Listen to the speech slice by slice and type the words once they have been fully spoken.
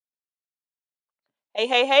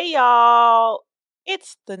Hey, y'all.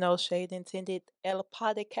 It's the No Shade Intended El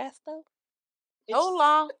Podcasto. It's,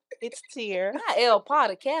 Hola. it's Tier. Not El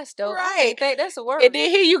Podcasto. I Right. ain't think that's a word. And then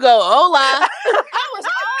here you go, hola. I was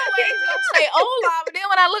always going to say hola, but then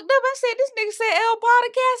when I looked up, I said, this nigga said El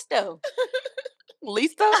Podcasto.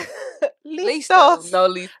 Listo? Listos. No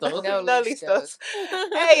listo. No No listos.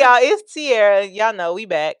 listos. Hey, y'all. It's Tier. Y'all know we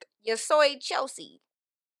back. Yo soy Chelsea.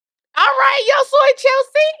 All right, yo soy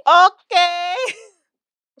Chelsea. Okay.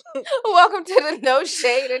 Welcome to the No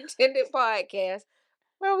Shade Intended Podcast.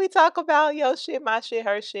 Where we talk about your shit, my shit,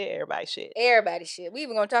 her shit, everybody's shit. Everybody shit. We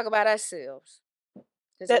even going to talk about ourselves.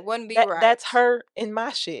 Because it wouldn't be right. That's her and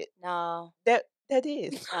my shit. No. That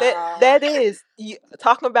is. Aw. That is.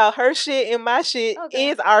 Talking about her shit and my shit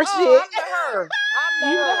is our shit. I'm the her.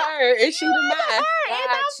 I'm You the the her. her, and she the mine. And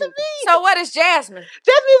I'm the me. So what is Jasmine?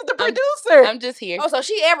 Jasmine's the producer. I'm just here. Oh, so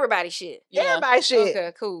she everybody shit. Yeah. Everybody shit.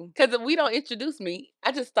 Okay, cool. Because we don't introduce me.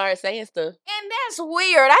 I just start saying stuff. And that's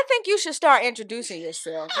weird. I think you should start introducing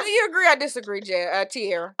yourself. Do you agree or disagree,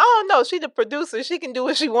 Tierra? I don't know. She the producer. She can do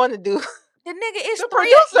what she want to do. The nigga is The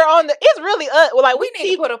producer on the. It's really like we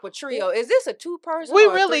need to put up a trio. Is this a 2-person? We or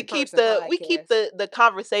a really keep 3-person we keep the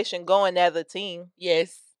conversation going as a team.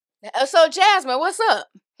 Yes. So Jasmine, what's up?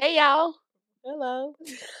 Hey, y'all. Hello.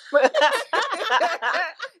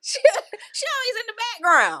 she always in the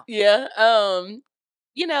background. Yeah.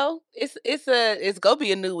 You know, it's gonna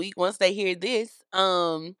be a new week once they hear this.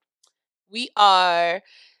 We are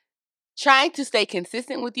trying to stay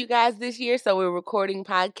consistent with you guys this year, so we're recording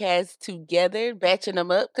podcasts together, batching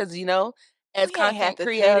them up, because as We ain't have content to tell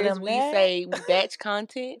creators, them we that. say we batch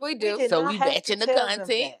content. We do. did So not we have to batching the tell them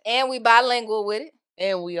content. that. And we bilingual with it.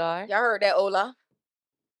 And we are. Y'all heard that, Ola?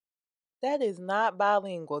 That is not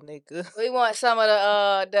bilingual, nigga. We want some of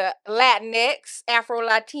the Latinx,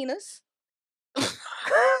 Afro-Latinas.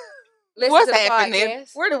 Listen What's to the happening?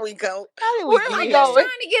 podcast. Where do we go? How did Where we we get Just going?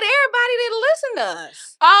 trying to get everybody to listen to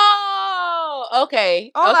us. Oh,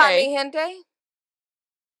 okay. Hola, Okay. mi gente.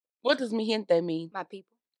 What does mi gente mean? My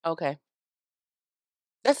people. Okay.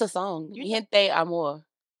 That's a song. Mi gente amor.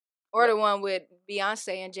 Or the one with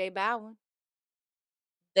Beyonce and J Balvin.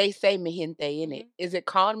 They say mi gente in it. Is it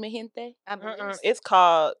called mi gente? I believe It's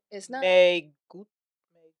called it's not. Me Gusta.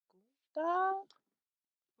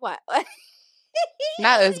 What?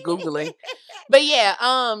 Not us Googling. But yeah,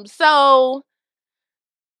 so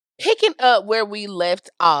picking up where we left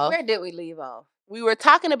off. Where did we leave off? We were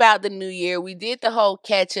talking about the new year. We did the whole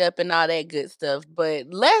catch up and all that good stuff. But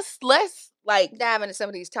let's like Dive into some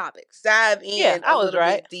of these topics. dive in Yeah, I a was little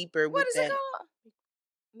right. bit deeper What with is that. it called?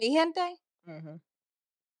 Mi gente? Mm-hmm.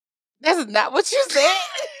 That's not what you said.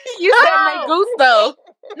 You said me gusto.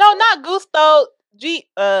 No, not Gusto.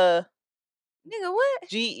 Nigga, what?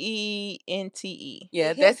 Gente.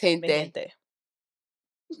 Yeah, that's Mi gente. gente.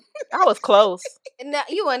 I was close. No,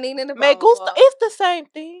 you wasn't even in the Me ball Gusta. club. It's the same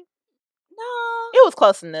thing. No. It was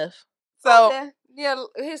close enough. So Okay. Yeah,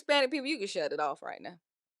 Hispanic people, you can shut it off right now.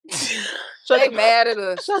 Shut They the- mad at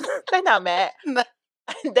us. They're not mad.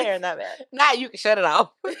 They're not mad. now you can shut it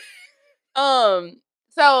off.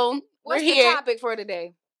 So What's we're the here. topic for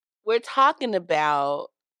today? We're talking about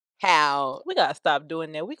how. We gotta stop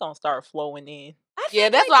doing that. We gonna start flowing in. Yeah,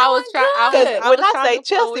 that's what I was trying. Because when I say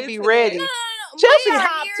Chelsea be ready, Chelsea we are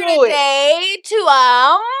hop here to it. today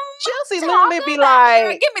to Chelsea talk literally be about- girl,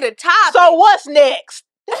 like, give me the topic. "So what's next?"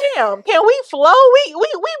 Damn, can we flow? We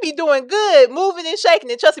be doing good, moving and shaking.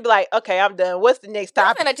 And Chelsea be like, "Okay, I'm done. What's the next I'm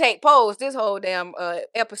topic?" gonna take polls this whole damn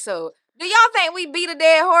episode. Do y'all think we beat a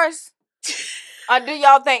dead horse? Or do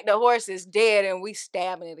y'all think the horse is dead and we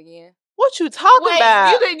stabbing it again? What you talking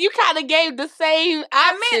about? You kind of gave the same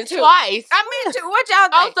I meant option to. twice. I meant to. What y'all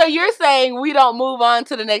think? Also, you're saying we don't move on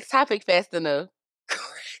to the next topic fast enough.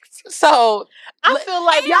 So I feel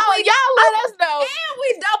like y'all let us know. And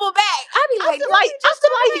we double back. I be like, I feel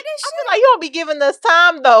like this you don't be giving us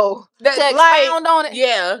time though. to expound on it.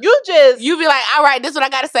 Yeah, You be like, all right, this is what I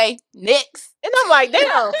gotta say next. and I'm like,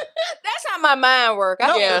 damn. That's how my mind works.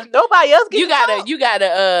 Yeah. Nobody else You got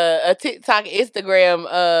a TikTok,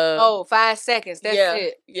 Instagram. 5 seconds. That's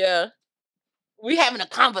it. Yeah. We having a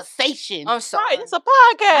conversation. I'm sorry. Right, it's a podcast.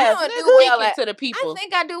 I don't do nigga. well Speaking at- to the people. I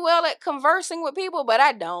think I do well at conversing with people, but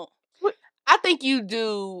I don't. I think you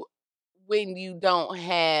do when you don't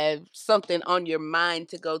have something on your mind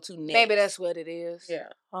to go to next. Maybe that's what it is. Yeah.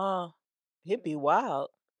 Oh, it'd be wild.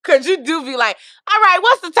 Cause you do be like, all right,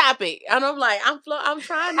 what's the topic? And I'm like, I'm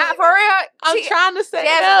trying to, For real? I'm trying to set it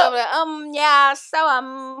Jasmine up. over there, yeah,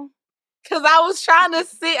 so Cause I was trying to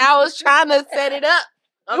set it up.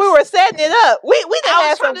 We were setting it up. We done I was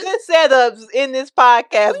had some trying good setups in this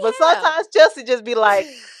podcast, but have. sometimes Chelsea just be like,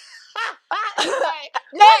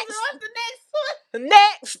 Next. What's the next one?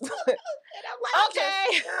 Next. And I'm like,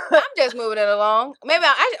 Okay. I'm just moving it along. Maybe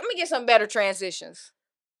let me get some better transitions.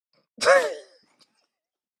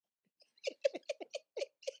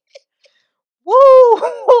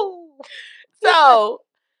 Woo. So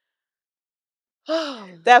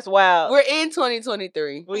That's wild. we're in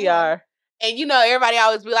 2023. We are. And everybody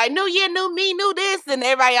always be like, new year, new me, new this. And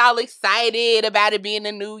everybody all excited about it being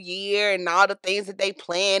a new year and all the things that they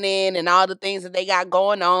planning and all the things that they got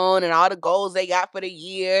going on and all the goals they got for the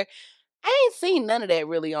year. I ain't seen none of that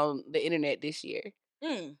really on the internet this year.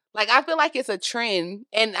 Like, I feel like it's a trend.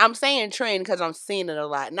 And I'm saying trend because I'm seeing it a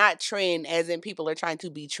lot. Not trend as in people are trying to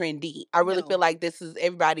be trendy. I really feel like this is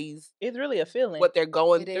everybody's, It's really a feeling. what they're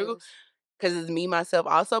going It through. is. Because it's me, myself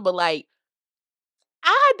also. But like,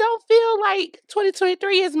 I don't feel like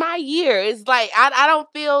 2023 is my year. It's like I don't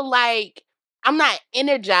feel like I'm not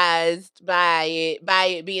energized by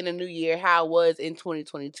it being a new year how it was in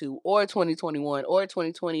 2022 or 2021 or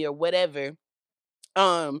 2020 or whatever.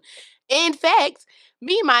 In fact,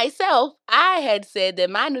 me myself, I had said that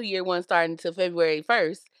my new year wasn't starting until February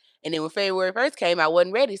 1st. And then when February 1st came, I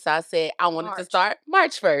wasn't ready. So I said I wanted to March. start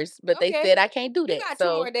March 1st. But they Okay. said I can't do You that. got 2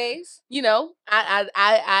 So more days.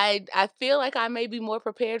 I feel like I may be more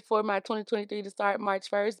prepared for my 2023 to start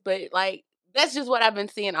March 1st, but like that's just what I've been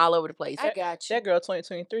seeing all over the place. I got you. That girl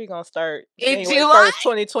 2023 gonna start In January July? 1st,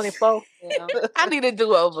 2024. Yeah. I need a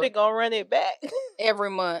do-over. She gonna run it back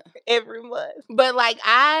Every month. every month. But like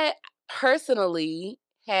I personally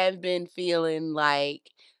have been feeling like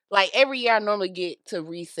every year I normally get to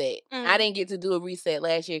reset. I didn't get to do a reset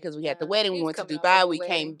last year because we had the Yeah, wedding. We she's went to coming off Dubai. of a We came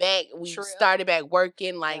wedding back. We trip. started back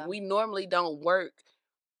working. Like Yeah. we normally don't work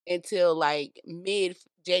until like mid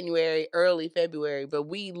January, early February, but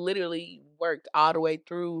we literally worked all the way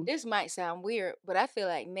through. This might sound weird, but I feel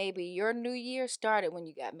like maybe your new year started when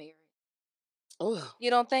you got married. Ugh. You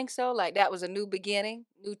don't think so? Like that was a new beginning,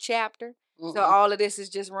 new chapter. So Mm-mm. all of this is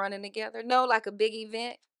just running together. No, like a big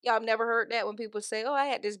event. Y'all have never heard that when people say, "Oh, I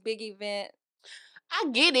had this big event." I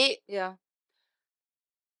get it, Yeah.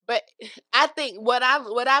 but I think what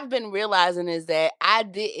I've been realizing is that I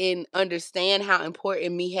didn't understand how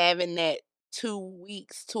important me having that 2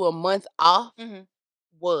 weeks to a month off Mhm.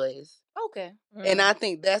 was. Okay. And Mm. I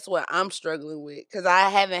think that's what I'm struggling with because I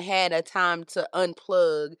haven't had a time to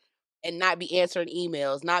unplug and not be answering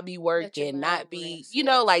emails, not be working, not mind be, rest,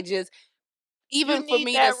 yeah. like just even for need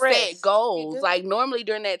me that to rest. set goals. do. Like normally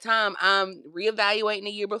during that time, I'm reevaluating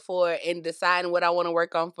the year before and deciding what I want to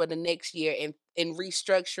work on for the next year and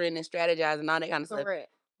restructuring and strategizing and all that kind of stuff. Correct.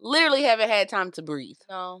 Literally haven't had time to breathe.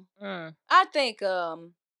 No. Mm. I think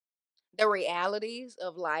the realities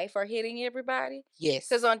of life are hitting everybody. Yes.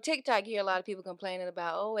 Because on TikTok, you hear a lot of people complaining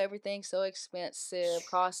about, oh, everything's so expensive,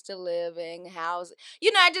 cost of living, housing.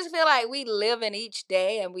 I just feel like we live in each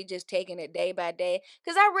day and we just taking it day by day.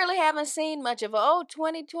 Because I really haven't seen much of,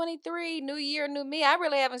 2023, new year, new me. I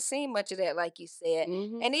really haven't seen much of that, like you said.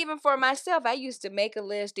 Mhm. And even for myself, I used to make a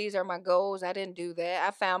list. These are my goals. I didn't do that.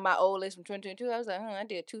 I found my old list from 2022. I was like, I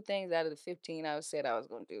did 2 things out of the 15 I said I was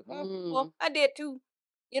going to do. Well, I did 2.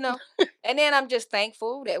 And then I'm just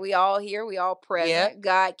thankful that we all here, we all present.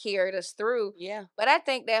 God carried us through. Yeah. But I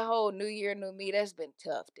think that whole new year, new me, that's been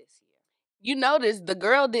tough this year. You notice the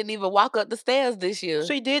girl didn't even walk up the stairs this year.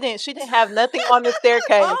 She didn't have nothing on the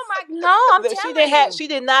staircase. Oh my, no, I'm telling you. She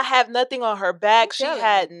did not have nothing on her back. She telling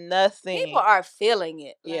had you. nothing. People are feeling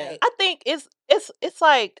it. Yeah. Like, I think it's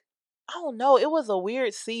like, I don't know, it was a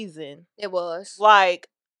weird season. it was. Like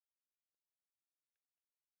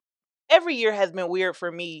every year has been weird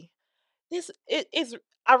for me.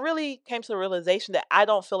 I really came to the realization that I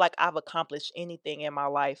don't feel like I've accomplished anything in my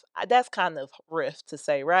life. That's kind of rough to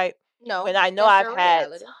say, right? No. When I know that's I've your had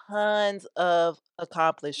reality. tons of You've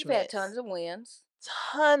accomplishments. had tons of wins.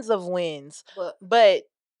 Tons of wins. But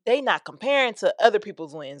they not comparing to other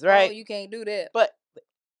people's wins, oh, right? you can't do that. But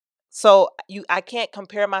so I can't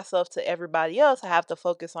compare myself to everybody else. I have to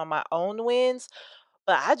focus on my own wins.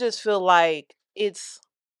 But I just feel like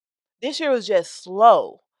this year was just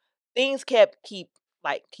slow. Things keep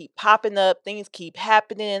popping up, things keep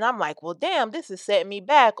happening, and I'm like, well, damn, this is setting me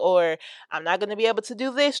back, or I'm not going to be able to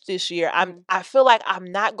do this year. I feel like I'm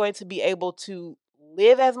not going to be able to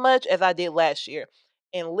live as much as I did last year.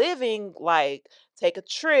 And living, like, take a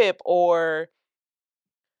trip, or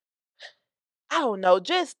I don't know,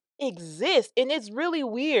 just exist. And it's really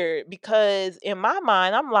weird because in my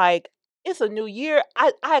mind, I'm like, it's a new year.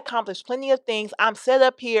 I accomplished plenty of things. I'm set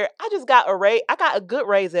up here. I just got a raise. I got a good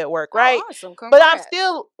raise at work, right? Oh, awesome. But I'm Congrats.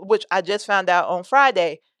 still, which I just found out on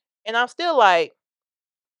Friday, and I'm still like,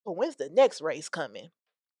 but when's the next raise coming?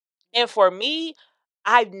 And for me,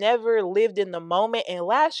 I've never lived in the moment, and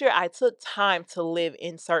last year I took time to live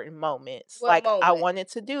in certain moments. What Like I moment? wanted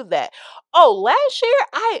to do that. Oh, last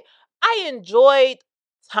year I enjoyed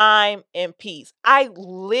time and peace. I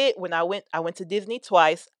went to Disney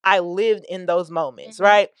twice. I lived in those moments, Mhm.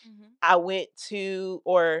 right? Mhm. I went to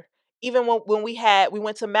or even when we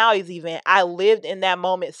went to Maui's event, I lived in that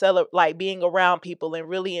moment, like being around people and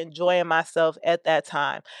really enjoying myself at that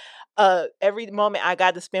time. Every moment I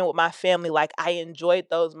got to spend with my family, like I enjoyed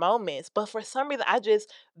those moments. But for some reason,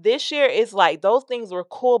 this year it's like those things were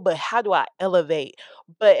cool, but how do I elevate?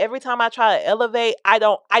 But every time I try to elevate, I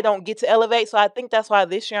don't get to elevate. So I think that's why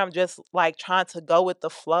this year I'm just like trying to go with the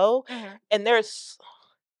flow. Mhm. And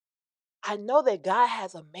I know that God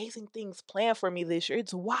has amazing things planned for me this year.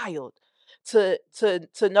 It's wild to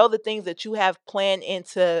know the things that you have planned and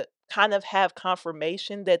to kind of have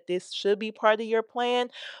confirmation that this should be part of your plan,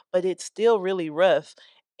 but it's still really rough.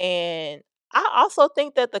 And I also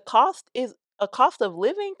think that a cost of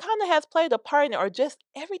living kind of has played a part in it, or just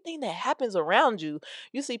everything that happens around you.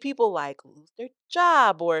 You see people like lose their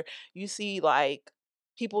job, or you see like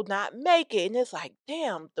people not make it, and it's like,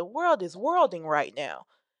 damn, the world is worlding right now.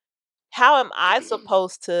 How am I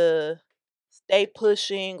supposed to stay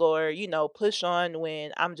pushing or, push on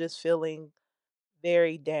when I'm just feeling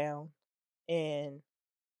very down and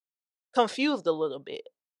confused a little bit?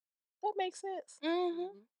 That makes sense. Mhm.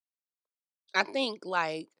 Mhm. I think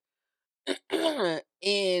like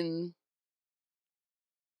in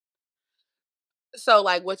so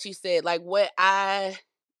like what you said, like what I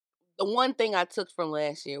the one thing I took from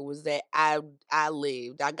last year was that I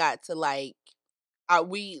lived. I got to like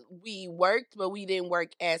we worked, but we didn't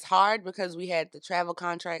work as hard because we had the travel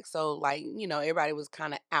contract. So like, everybody was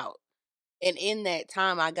kind of out. And in that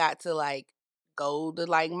time I got to like go to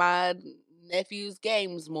like my nephew's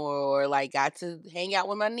games more, or like got to hang out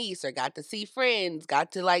with my niece, or got to see friends,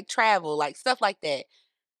 got to like travel, like stuff like that.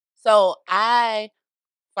 So I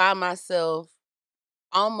find myself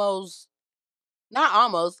almost not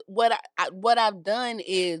almost what I've done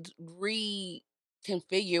is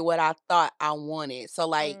reconfigure what I thought I wanted. So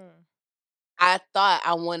like Mm, I thought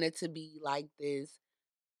I wanted to be like this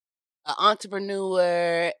a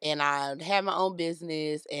entrepreneur, and I have my own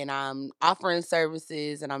business, and I'm offering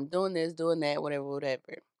services, and I'm doing this, doing that, whatever,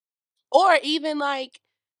 whatever. Or even like,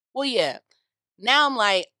 well, yeah. Now I'm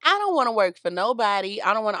like, I don't want to work for nobody.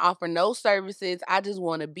 I don't want to offer no services. I just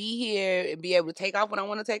want to be here and be able to take off when I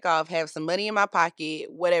want to take off, have some money in my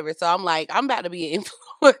pocket, whatever. So I'm like, I'm about to be an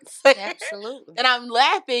influencer. Absolutely. And I'm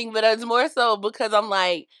laughing, but it's more so because I'm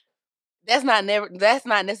like, that's not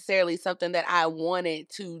necessarily something that I wanted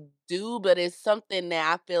to do, but it's something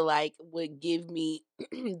that I feel like would give me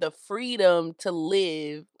the freedom to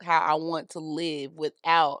live how I want to live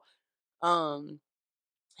without um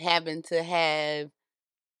having to have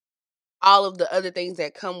all of the other things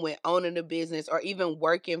that come with owning a business, or even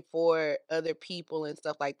working for other people and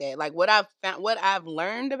stuff like that. Like what I've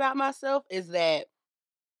learned about myself is that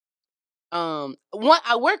one,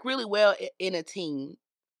 I work really well in a team,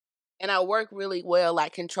 and I work really well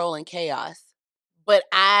like controlling chaos. But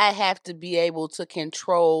I have to be able to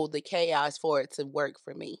control the chaos for it to work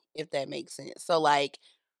for me, if that makes sense. So like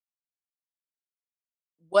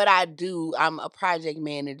what I do, I'm a project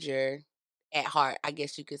manager at heart, I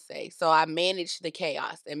guess you could say. So I manage the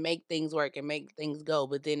chaos and make things work and make things go.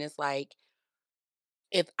 But then it's like,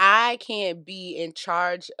 if I can't be in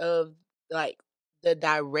charge of like the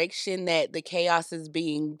direction that the chaos is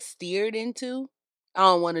being steered into, I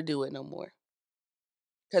don't want to do it no more.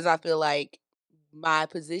 Cause I feel like my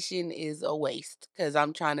position is a waste, because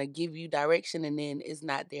I'm trying to give you direction and then it's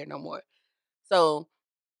not there no more. So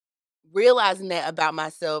realizing that about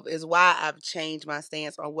myself is why I've changed my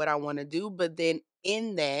stance on what I want to do. But then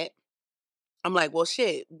in that, I'm like, well,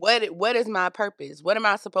 shit, what is my purpose? What am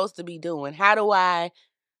I supposed to be doing? How do I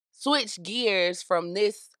switch gears from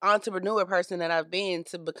this entrepreneur person that I've been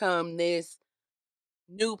to become this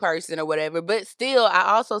new person or whatever? But still, I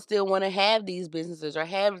also still want to have these businesses or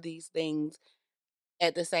have these things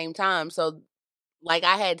at the same time. So like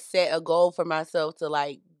I had set a goal for myself to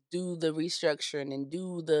like do the restructuring and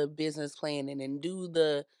do the business planning and do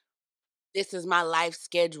the this is my life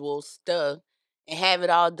schedule stuff, and have it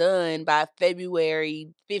all done by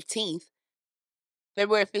February 15th.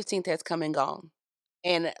 February 15th has come and gone.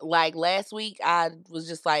 And like last week, I was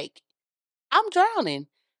just like, I'm drowning.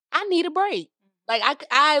 I need a break. Like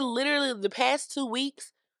I literally, the past 2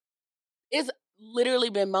 weeks, it's literally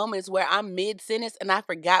been moments where I'm mid sentence and I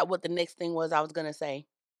forgot what the next thing was I was going to say.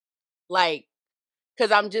 Like,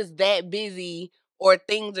 because I'm just that busy, or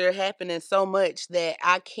things are happening so much that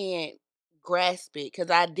I can't grasp it because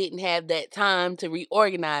I didn't have that time to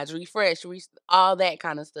reorganize, refresh, all that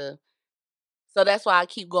kind of stuff. So that's why I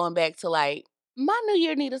keep going back to like my new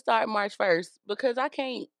year need to start March 1st because I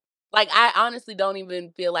can't like I honestly don't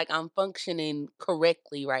even feel like I'm functioning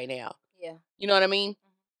correctly right now. Yeah. You know what I mean?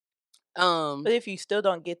 But if you still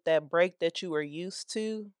don't get that break that you were used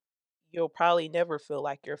to, you'll probably never feel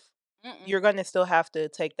like Mm-mm. you're gonna still have to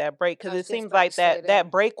take that break I because was it just seems about to like say that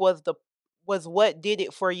that. break was what did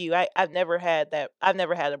it for you. I've never had that. I've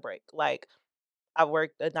never had a break. Like I've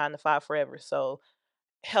worked a 9 to 5 forever, so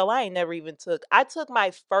hell, I ain't never even took. I took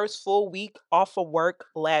my first full week off of work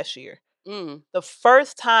last year. mm, The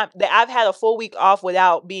first time that I've had a full week off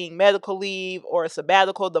without being medical leave or a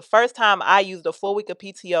sabbatical, the first time I used a full week of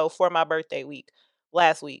PTO for my birthday week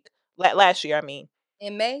last week. Last year, I mean.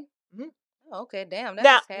 In May? Mhm. Oh, okay, damn, Now,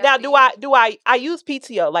 that's half now, the year. I use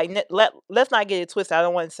PTO? Like, let's not get it twisted. I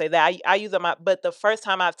don't want to say that I use them, but the first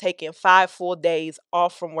time I've taken 5 full days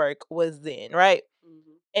off from work was then, right? mhm.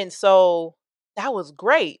 And so that was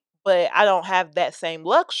great, but I don't have that same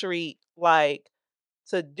luxury like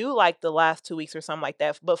to do like the last 2 weeks or something like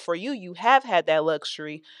that. But for you, you have had that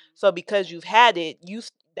luxury. So because you've had it,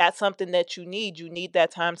 that's something that you need. You need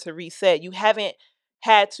that time to reset. You haven't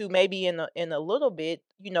had to maybe in a little bit,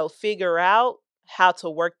 figure out how to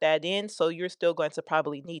work that in. So you're still going to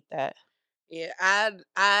probably need that. Yeah,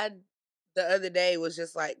 I the other day was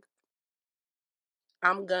just like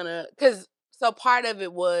I'm gonna cuz so part of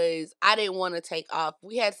it was I didn't want to take off.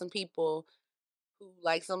 We had some people who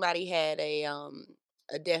like somebody had a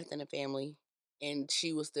death in the family and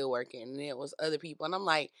she was still working and it was other people and I'm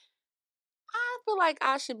like I feel like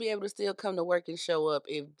I should be able to still come to work and show up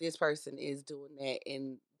if this person is doing that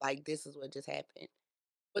and like this is what just happened.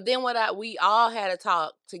 But then we all had a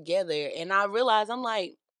talk together and I realized I'm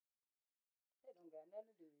like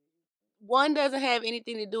one doesn't have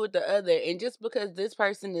anything to do with the other and just because this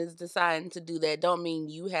person is deciding to do that don't mean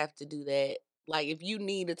you have to do that. Like if you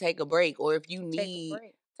need to take a break or if you Take a need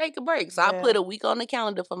break. take a break. So I Yeah. put a week on the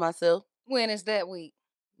calendar for myself. When is that week?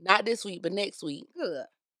 Not this week, but next week. Good.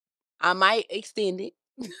 I might extend it.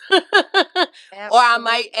 Or I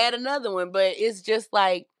might add Absolutely. another one, but it's just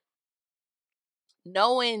like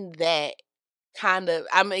knowing that kind of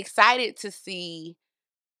I'm excited to see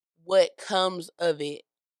what comes of it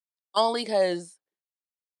only cuz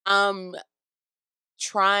I'm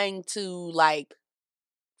trying to like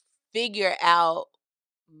figure out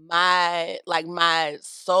my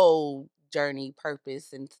soul journey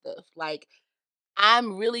purpose and stuff. Like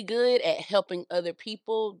I'm really good at helping other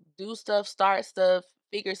people do stuff, start stuff,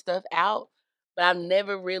 figure stuff out, but I've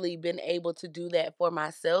never really been able to do that for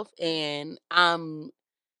myself and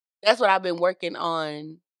that's what I've been working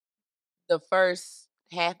on the first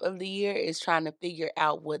half of the year is trying to figure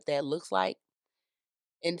out what that looks like.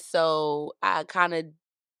 And so I kind of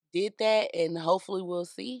did that and hopefully we'll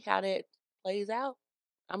see how that plays out.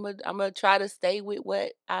 I'm gonna try to stay with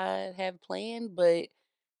what I have planned, but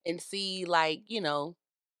and see like,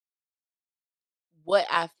 what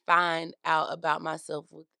I find out about myself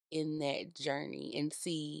within that journey and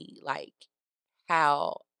see like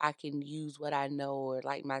how I can use what I know or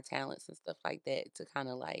like my talents and stuff like that to kind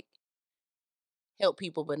of like help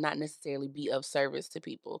people but not necessarily be of service to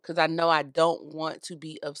people because I know I don't want to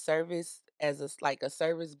be of service as like a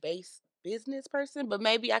service based business person, but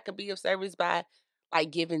maybe I could be of service by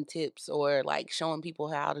like giving tips or like showing people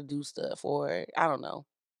how to do stuff or I don't know.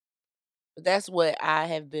 But that's what I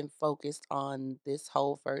have been focused on this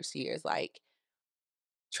whole first year is like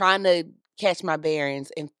trying to catch my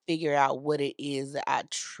bearings and figure out what it is that I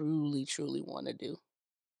truly, truly want to do.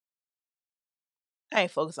 I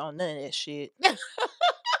ain't focused on none of that shit.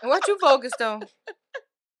 What you focused on?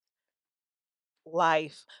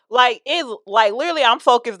 Life. Like it's like literally I'm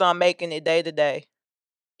focused on making it day to day.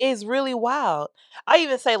 It's really wild. I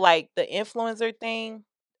even say like the influencer thing.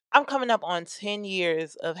 I'm coming up on 10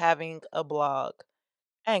 years of having a blog.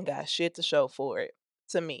 I ain't got shit to show for it.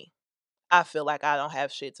 To me, I feel like I don't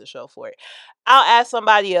have shit to show for it. I'll ask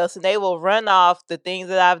somebody else and they will run off the things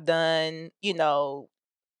that I've done,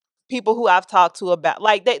 people who I've talked to about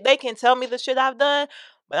like they can tell me the shit I've done,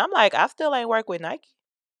 but I'm like, I still ain't work with Nike.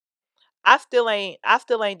 I still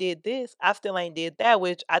ain't did this. I still ain't did that,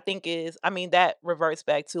 which I think is I mean, that reverts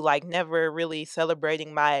back to like never really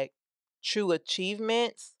celebrating my true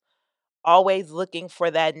achievements, always looking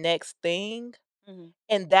for that next thing. Mhm.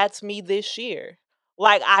 And that's me this year.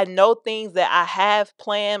 Like I know things that I have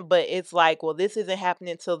planned, but it's like, well, this isn't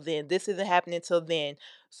happening till then. This isn't happening till then.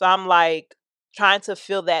 So I'm like trying to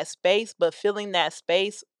fill that space, but filling that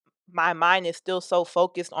space, my mind is still so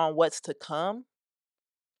focused on what's to come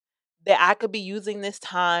that I could be using this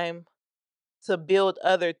time to build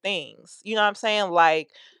other things. You know what I'm saying? Like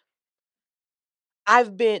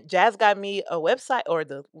Jazz got me a website or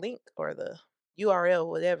the link or the URL,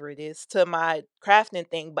 whatever it is, to my crafting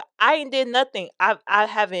thing, but I ain't did nothing. I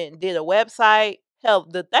haven't did a website. Hell,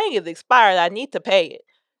 the thing is expired. I need to pay it.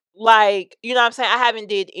 Like, you know what I'm saying? I haven't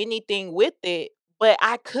did anything with it, but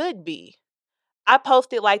I could be. I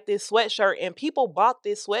posted like this sweatshirt and people bought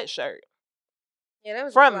this sweatshirt Yeah, that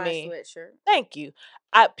was a from fly me. sweatshirt. Thank you.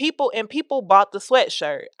 People bought the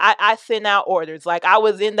sweatshirt. I sent out orders. Like I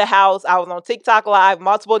was in the house, I was on TikTok live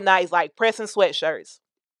multiple nights, like pressing sweatshirts.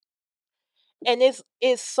 And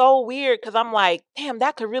it's so weird because I'm like, damn,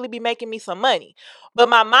 that could really be making me some money. But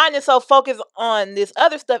my mind is so focused on this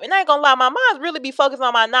other stuff. And I ain't gonna lie, my mind really be focused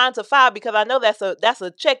on my 9 to 5 because I know that's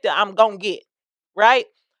a check that I'm gonna get. Right?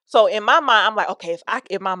 So in my mind, I'm like, okay,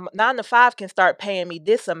 if my 9 to 5 can start paying me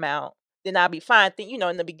this amount, then I'll be fine. Think,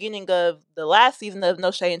 in the beginning of the last season of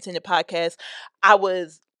No Shade Intended podcast,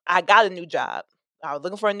 I got a new job. I was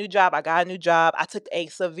looking for a new job. I got a new job. I took a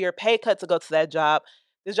severe pay cut to go to that job.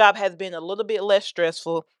 This job has been a little bit less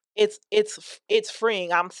stressful. It's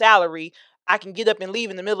freeing. I'm salary. I can get up and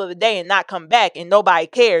leave in the middle of the day and not come back and nobody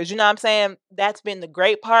cares. You know what I'm saying? That's been the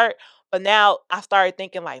great part. But now I started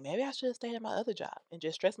thinking like maybe I should have stayed at my other job and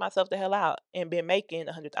just stressed myself the hell out and been making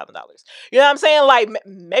 $100,000. You know what I'm saying? Like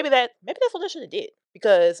maybe that's what I should have did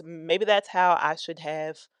because maybe that's how I should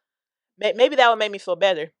have. Maybe that would make me feel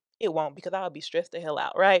better. It won't because I would be stressed the hell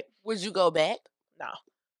out, right? Would you go back? No.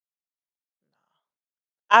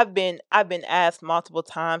 I've been asked multiple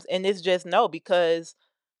times and it's just no because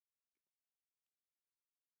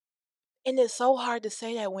and it's so hard to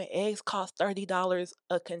say that when eggs cost $30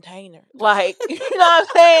 a container. Like, you know what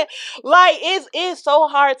I'm saying? Like it's so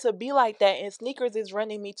hard to be like that and sneakers is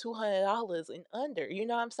running me $200 and under. You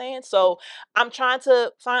know what I'm saying? So, I'm trying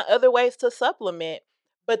to find other ways to supplement.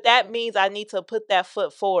 But that means I need to put that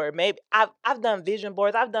foot forward. Maybe I've done vision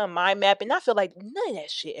boards, I've done mind mapping. I feel like none of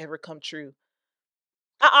that shit ever come true.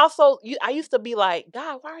 I used to be like,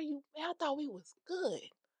 God, why are you? Man, I thought we was good.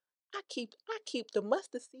 I keep the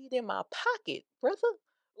mustard seed in my pocket, brother.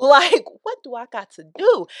 Like, what do I got to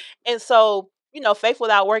do? And so, faith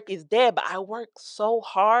without work is dead. But I work so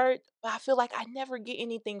hard, but I feel like I never get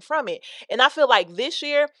anything from it. And I feel like this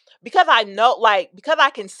year, because I know, like, because I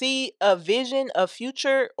can see a vision, a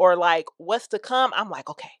future, or like what's to come. I'm like,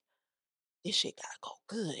 okay, this shit gotta go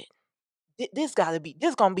good. This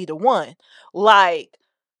gonna be the one. Like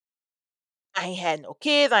I ain't had no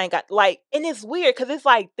kids. I ain't got like, and it's weird because it's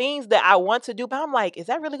like things that I want to do, but I'm like, is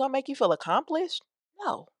that really gonna make you feel accomplished?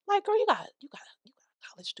 No. Like, girl, you got a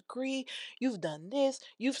college degree. You've done this.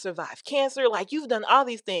 You've survived cancer. Like, you've done all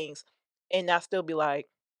these things, and I still be like,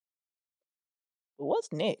 well,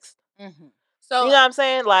 what's next? Mm-hmm. You So know what I'm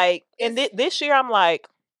saying? Like, and it's this year, I'm like,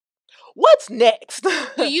 what's next?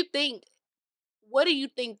 do you think what do you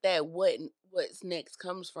think that what's next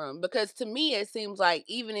comes from? Because to me it seems like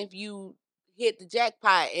even if you hit the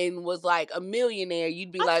jackpot and was like a millionaire,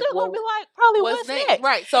 you'd be I'm like, still gonna well, be like, probably what's what's next? next?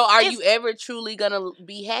 Right. So are It's you ever truly gonna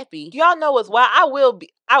be happy? y'all know as well. I will be.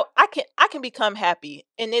 I can become happy,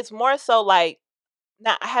 and it's more so like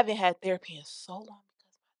now I haven't had therapy in so long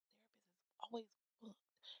because my therapist is always booked.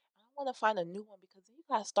 I want to find a new one because then you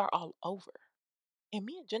gotta start all over. And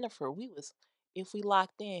me and Jennifer, if we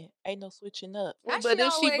locked in, ain't no switching up. Well, How but she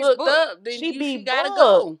if she always booked booked? up, then She be she gotta booked.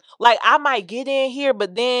 go. Like I might get in here,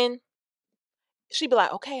 but then she be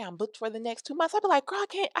like, "Okay, I'm booked for the next 2 months." I be like, "Girl,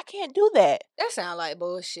 I can't do that." That sound like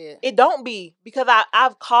bullshit. It don't be because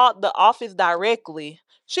I've called the office directly.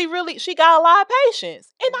 She got a lot of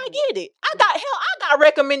patience, and I Mhm. get it. I got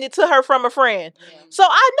recommended to her from a friend, Yeah. so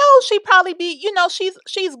I know she probably be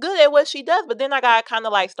she's good at what she does. But then I got kind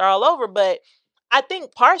of like start all over. But I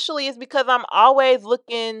think partially it's because I'm always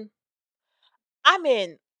looking. I'm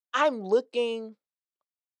in. I'm looking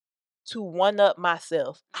to one up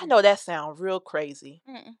myself. I know that sounds real crazy,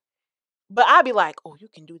 Mm-mm. but I'd be like, "Oh, you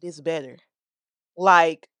can do this better."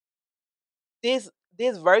 Like this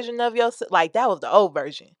this version of yourself, like that was the old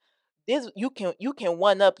version. This you can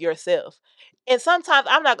one up yourself. And sometimes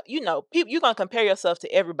I'm not, people you're gonna compare yourself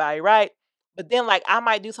to everybody, right? But then like I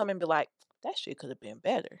might do something and be like, that shit could have been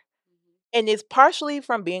better. And it's partially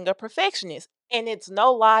from being a perfectionist. And it's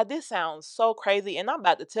no lie, this sounds so crazy. And I'm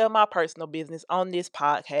about to tell my personal business on this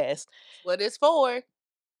podcast. What it's for. I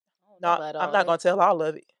don't know No, about I'm all not that. gonna tell all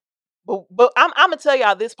of it. But I'm gonna tell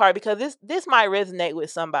y'all this part because this might resonate with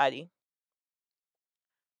somebody.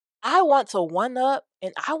 I want to one up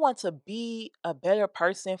and I want to be a better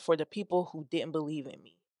person for the people who didn't believe in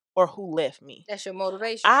me or who left me, That's your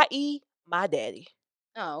motivation. i.e., my daddy.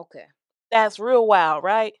 Oh, okay. That's real wild,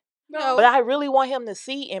 right? No. But I really want him to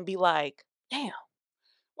see and be like, Damn.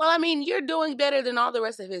 Well, I mean, you're doing better than all the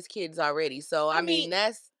rest of his kids already. So I I mean, mean-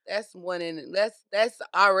 that's one in that's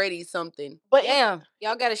already something. But Damn,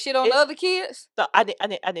 y'all got to shit on the it's- other kids? so I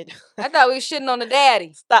didn't. I thought we was shitting on the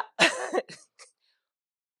daddy. Stop.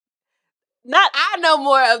 Not I know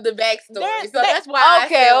more of the backstory, There- so there- that's why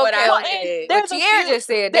okay, I said what okay, I well, okay. and said. But there's a Tierra few. just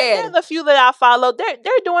said There's daddy. a few that I follow. They're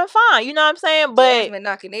doing fine. You know what I'm saying? Tierra's But been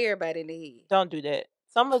knocking everybody in the head. don't do that.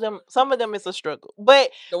 Some of them is a struggle. But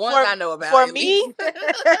The ones for- I know about. for at me, least.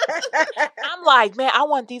 I'm like, man, I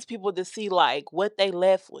want these people to see like what they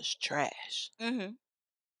left was trash, Mm-hmm.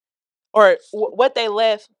 or what they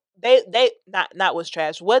left. They not was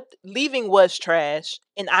trash. What leaving was trash,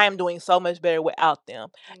 and I am doing so much better without them.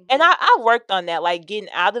 And I worked on that, like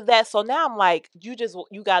getting out of that. So now I'm like, you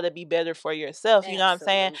got to be better for yourself. You know what I'm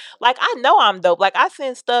saying? Like I know I'm dope. Like I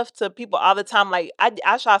send stuff to people all the time. Like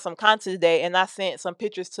I shot some content today, and I sent some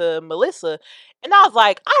pictures to Melissa, and I was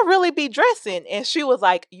like, I really be dressing, and she was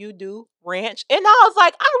like, you do ranch, and I was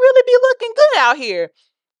like, I really be looking good out here,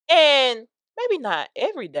 and maybe not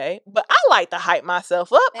every day, but I like to hype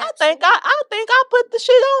myself up. I think I put the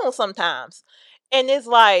shit on sometimes, and it's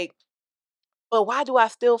like, but why do I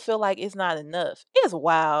still feel like it's not enough? It's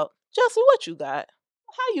wild. Chelsea, what you got?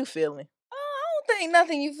 How you feeling? I don't think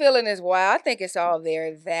nothing you feeling is wild. I think it's all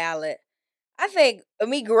very valid. I think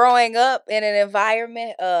me growing up in an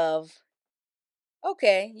environment of,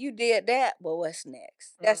 okay, you did that, but what's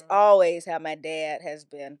next? That's always how my dad has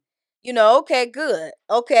been. You know, okay, good.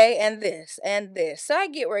 Okay, and this and this. So I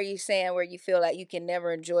get where you're saying where you feel like you can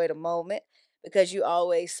never enjoy the moment because you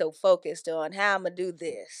always so focused on how I'm gonna do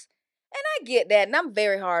this. And I get that, and I'm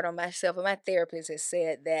very hard on myself, and my therapist has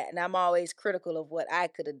said that, and I'm always critical of what I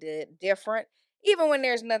could have did different, even when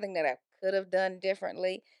there's nothing that I could have done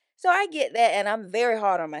differently. So I get that, and I'm very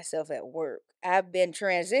hard on myself at work. I've been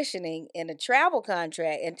transitioning in a travel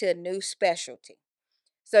contract into a new specialty.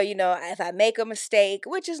 So, you know, if I make a mistake,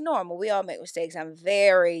 which is normal, we all make mistakes, I'm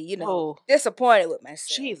very, Oh. disappointed with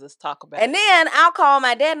myself. Jesus, talk about And it. then I'll call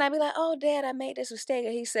my dad and I'll be like, oh, Dad, I made this mistake.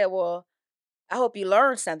 And he said, well, I hope you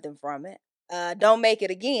learned something from it. Don't make it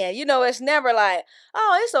again. You know, it's never like,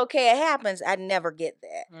 oh, it's okay, it happens. I never get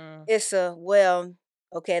that. It's well,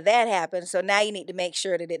 okay, that happened. So now you need to make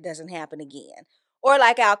sure that it doesn't happen again. Or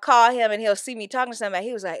like I'll call him and he'll see me talking to somebody.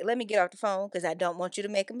 He was like, let me get off the phone because I don't want you to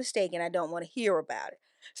make a mistake and I don't want to hear about it.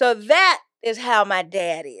 So that is how my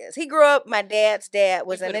dad is. He grew up, my dad's dad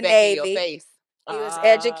was in the Navy. He was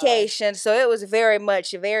education, so it was very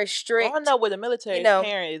much very strict. I know with a military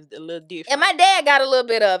parent is a little different. And my dad got a little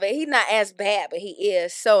bit of it. He's not as bad, but he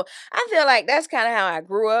is. So I feel like that's kind of how I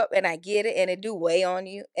grew up, and I get it, and it do weigh on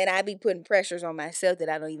you. And I be putting pressures on myself that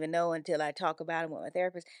I don't even know until I talk about them with my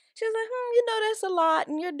therapist. She's like, you know, that's a lot,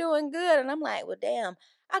 and you're doing good. And I'm like, well, damn,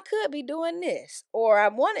 I could be doing this, or I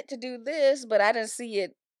wanted to do this, but I didn't see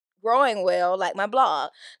it growing well, like my blog.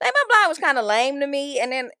 Like my blog was kind of lame to me,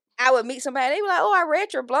 and then I would meet somebody, they were like, oh, I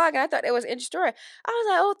read your blog, and I thought that was an interesting story. I was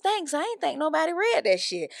like, oh, thanks. I ain't think nobody read that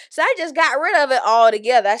shit. So I just got rid of it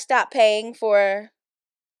altogether. I stopped paying for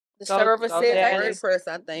the services. WordPress,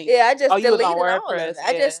 I think. Yeah, I just you was deleted on all of WordPress, it.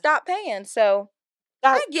 I just stopped paying. So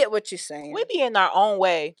I get what you're saying. We be in our own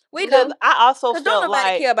way. We because do. I also Because felt don't nobody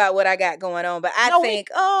like care about what I got going on. But I No, think,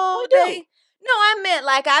 we do. no, I meant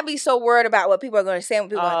like I be so worried about what people are going to say, what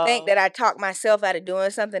people are going to think, Oh. that I talk myself out of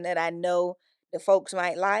doing something that I know the folks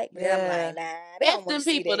might like. Then I'm like, nah, they That's don't want the to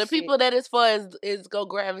see people. that The shit. people that is for is go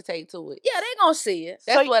gravitate to it. Yeah, they gonna see it.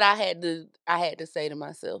 That's what I had to say to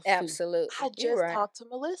myself. Too. Absolutely. I You're just right. talked to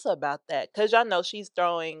Melissa about that because y'all know she's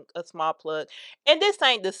throwing a small plug, and this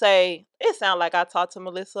ain't to say it sound like I talked to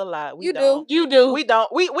Melissa a lot. We You don't. do. You do. We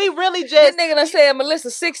don't. We really This just. nigga done said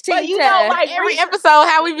Melissa 16 But you know, times. like Every episode,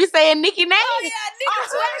 how we be saying Nikki name. Oh yeah,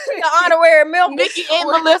 Nikki, the honorary member. Nikki and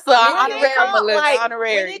Melissa are When it honorary. come, Melissa, like,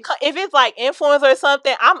 honorary. if it's like influencer or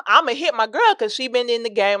something, I'm gonna hit my girl because she been in the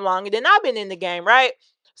game longer than I've been in the game, right?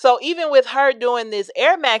 So even with her doing this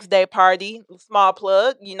Air Max Day party, small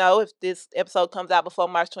plug, you know, if this episode comes out before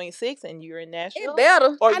March 26th and you're in Nashville, It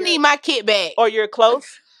better. or I need my kit back. or you're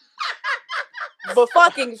close, But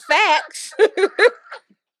fucking facts.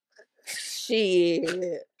 Shit.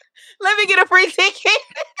 Let me get a free ticket.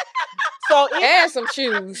 so And some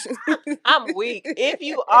shoes. I'm weak. If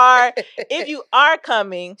you are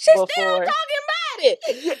coming She's before, still talking about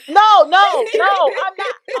it. no, I'm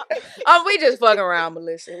not. Oh, we just fucking around,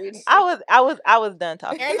 Melissa. I was done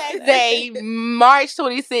talking. Air about Max that. Day, March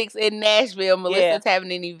 26th in Nashville. Melissa's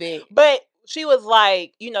having an event. But she was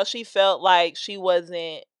like, you know, she felt like she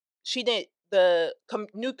didn't the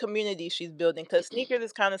new community she's building, because sneakers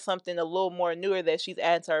is kind of something a little more newer that she's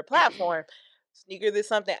added to her platform. Sneakers is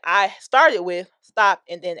something I started with, stopped,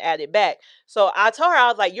 and then added back. So I told her, I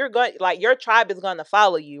was like, you're going, like, your tribe is going to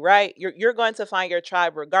follow you, right? You're going to find your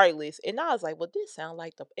tribe regardless. And I was like, well, this sound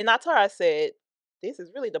like the, and I told her, I said, this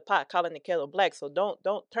is really the pot calling the kettle black. So don't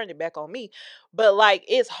turn it back on me. But like,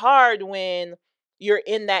 it's hard when you're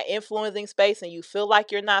in that influencing space and you feel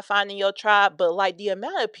like you're not finding your tribe. But like the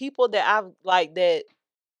amount of people that I've like that,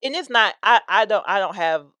 and it's not, I don't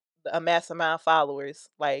have a mass amount of followers.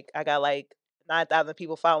 Like I got like 9,000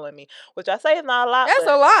 people following me, which I say is not a lot, That's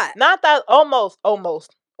but a lot. not that almost.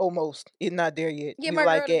 It's not there yet. Get We my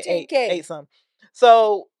like girl to at eight 10K. some.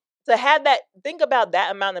 So to have that, think about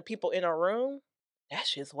that amount of people in a room.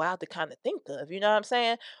 That's just wild to kind of think of. You know what I'm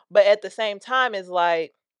saying? But at the same time, it's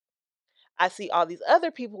like I see all these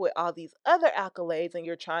other people with all these other accolades, and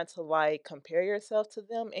you're trying to like compare yourself to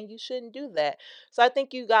them, and you shouldn't do that. So I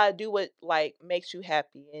think you gotta do what like makes you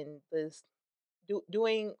happy, and this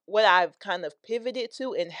doing what I've kind of pivoted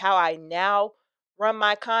to and how I now run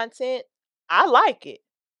my content. I like it.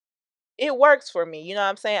 It works for me. You know what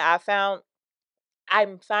I'm saying?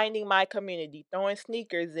 I'm finding my community, throwing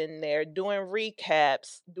sneakers in there, doing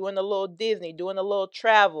recaps, doing a little Disney, doing a little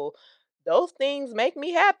travel. Those things make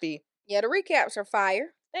me happy. Yeah, the recaps are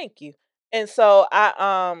fire. Thank you. And so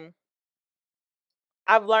I've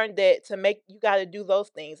learned that to make you got to do those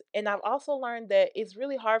things. And I've also learned that it's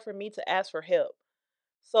really hard for me to ask for help.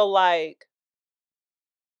 So like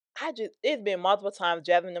it's been multiple times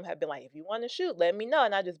Jasmine and them have been like, if you want to shoot, let me know.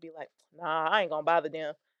 And I just be like, nah, I ain't gonna bother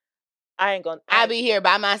them. I be here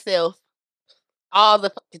by myself all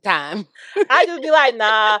the fucking time. I just be like,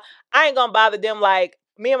 nah, I ain't gonna bother them. Like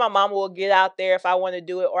me and my mama will get out there if I want to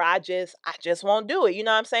do it, or I just won't do it. You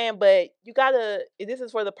know what I'm saying? But you gotta. This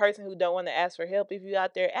is for the person who don't want to ask for help. If you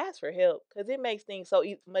out there, ask for help because it makes things so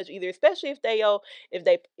much easier. Especially if they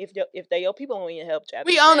your people who need help.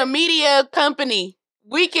 We own a media company.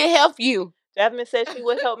 We can help you. Jasmine said she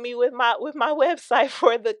would help me with my website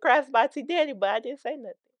for the Crafts by T Daddy, but I didn't say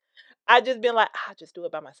nothing. I just been like, I'll just do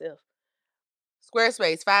it by myself.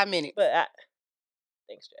 Squarespace, 5 minutes. But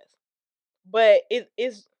thanks, Jess. But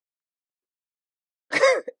it's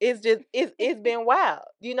it's been wild.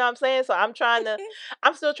 You know what I'm saying? So I'm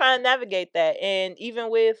still trying to navigate that. And even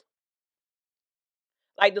with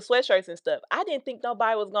like the sweatshirts and stuff, I didn't think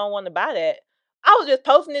nobody was gonna want to buy that. I was just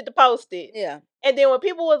posting it to post it. Yeah. And then when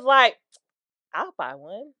people was like, I'll buy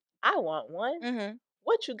one. I want one. Mm-hmm.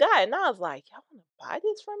 What you got? And I was like, y'all want to buy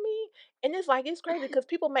this from me? And it's like, it's crazy because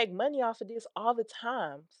people make money off of this all the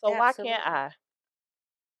time. So why can't I?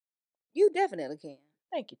 You definitely can.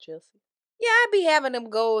 Thank you, Chelsea. Yeah, I be having them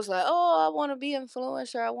goals like, oh, I want to be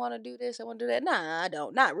influencer. I want to do this. I want to do that. Nah, I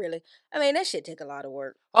don't. Not really. I mean, that shit take a lot of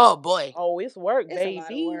work. Oh, boy. Oh, it's work, It's baby. a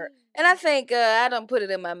lot of work. And I think I don't put it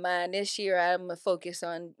in my mind this year. I'm going to focus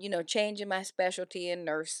on, changing my specialty in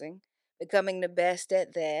nursing, becoming the best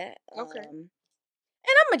at that. Okay. And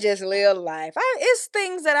I'm going to just live life. It's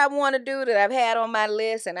things that I want to do that I've had on my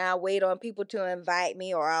list, and I'll wait on people to invite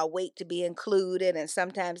me, or I'll wait to be included, and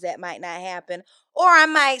sometimes that might not happen. Or I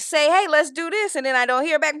might say, hey, let's do this, and then I don't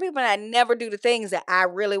hear back from people, and I never do the things that I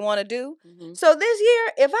really want to do. Mm-hmm. So this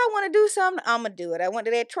year, if I want to do something, I'm going to do it. I went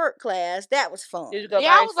to that twerk class. That was fun. Did you go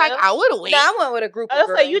Yeah, I was like, I would have went. No, I went with a group of I was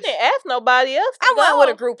girls. say you didn't ask nobody else. I went with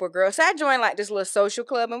a group of girls. So I joined like this little social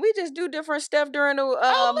club, and we just do different stuff during the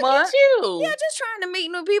Look month. at you. Yeah, just trying to meet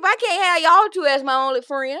new people. I can't have y'all two as my only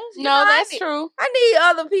friends. No, that's true. I need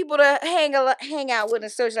other people to hang out with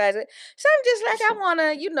and socialize with. So I'm just like, I want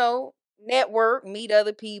to, network, meet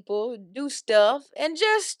other people, do stuff, and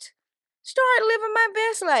just start living my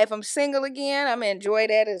best life. I'm single again. I'm going to enjoy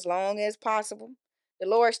that as long as possible. The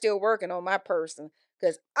Lord's still working on my person.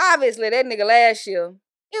 Because obviously that nigga last year,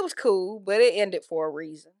 it was cool, but it ended for a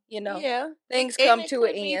reason. Yeah. Things And come it to could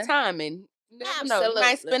an be end. timing. Absolutely. You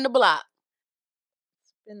might spin the block.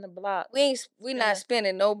 Spin the block. We not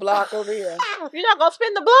spinning no block over here. You're not gonna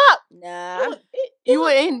spin the block. Nah. You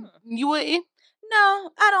wouldn't?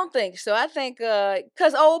 No, I don't think so. I think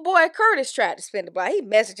cause old boy Curtis tried to spin the block. He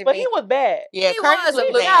messaged me. But he was bad. Yeah, He Curtis was a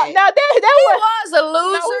was loser. bad. Now that was a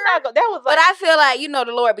loser. No, we're not that was like, but I feel like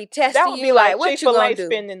the Lord be testing that would you. be like what you Chick-fil-A gonna do?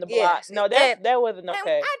 spinning the block. Yes. No, that wasn't And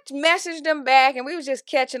okay. I messaged him back, and we was just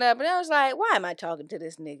catching up, and I was like, "Why am I talking to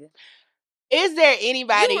this nigga? Is there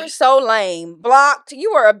anybody? You were so lame. Blocked.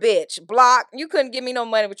 You were a bitch. Blocked. You couldn't give me no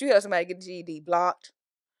money, but you helped somebody get the GED. Blocked.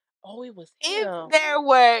 Oh, it was If him. there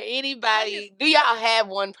were anybody, do y'all have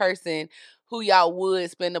one person who y'all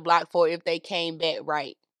would spin the block for if they came back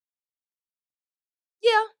right?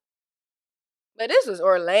 Yeah. But this was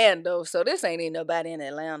Orlando, so this ain't even nobody in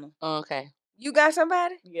Atlanta. Okay. You got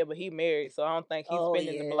somebody? Yeah, but he married, so I don't think he's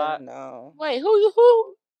spinning the block. No. Wait,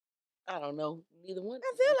 who? I don't know. Neither one.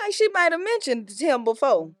 I feel like she might have mentioned him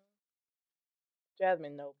before.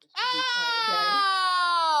 Jasmine knows. She be playing games.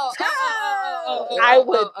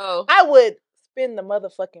 Oh. I would spin the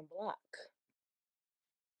motherfucking block.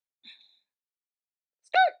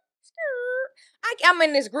 I'm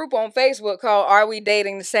in this group on Facebook called "Are We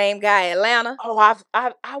Dating the Same Guy Atlanta?" Oh, I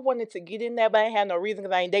wanted to get in there, but I ain't had no reason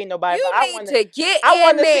because I ain't dating nobody. You but I need wanna, to get I in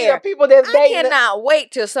want to see the there. people that's I dating. cannot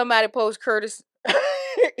wait till somebody posts Curtis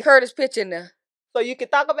picture in there. So you can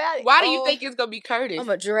talk about it. Why do you think it's gonna be Curtis? I'm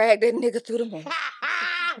gonna drag that nigga through the mud. I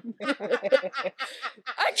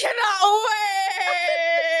cannot wait.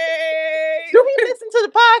 Do he listen to the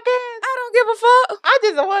podcast? I don't give a fuck. I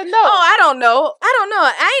just want to know. Oh, I don't know.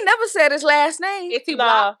 I ain't never said his last name. Is he Nah.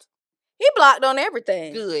 blocked? He blocked on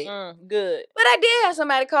everything. Good. Good. But I did have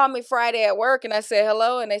somebody call me Friday at work, and I said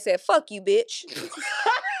hello, and they said, "Fuck you, bitch."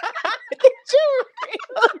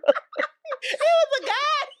 It was a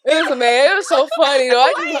guy. It was a man. It was so funny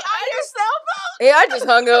though. Wait, on your cell phone? Yeah, I just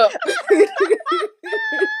hung up.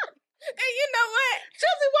 And you know what?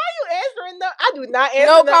 Chelsea, why you answering them? I do not answer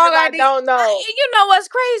No numbers call I ID. don't know. You know what's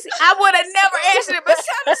crazy? I would have never answered it, but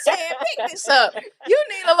Summer said, "Pick this up. You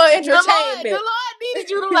need a little entertainment." The Lord needed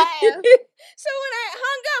you to laugh. So when I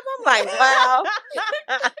hung up, I'm like, "Wow,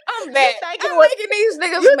 I'm back. think it I'm was- making these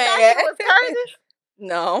niggas You mad." think it was Curtis?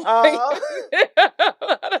 No. Oh.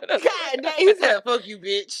 God dang, he said, "Fuck you,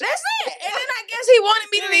 bitch." That's it. And then I guess he wanted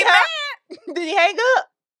me to be mad. Did he hang up?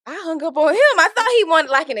 I hung up on him. I thought he wanted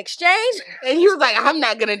like an exchange. And he was like, "I'm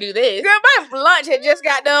not gonna do this." Girl, my lunch had just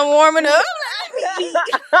got done warming up.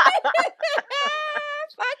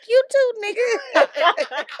 Fuck you too, nigga.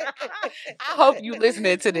 I hope you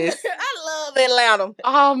listening to this. I love Atlanta.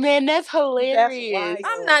 Oh man, that's hilarious. wild.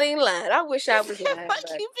 I'm not even lying. I wish I was lying. Fuck but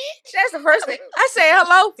you, bitch. That's the first thing. I say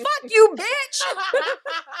hello. Fuck you, bitch.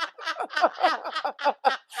 And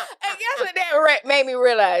guess what that made me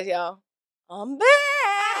realize, y'all? I'm back.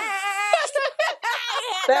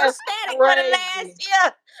 That's static for the last crazy. year.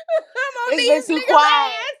 I'm on It's been these too niggas'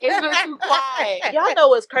 quiet. ass. It's been too quiet. Y'all know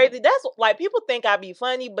what's crazy? That's like people think I be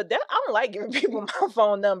funny, but that I don't like giving people my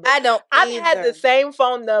phone number. I don't. I've had the either. same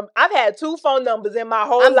phone number. I've had 2 phone numbers in my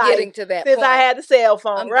whole I'm life getting to that since point. I had the cell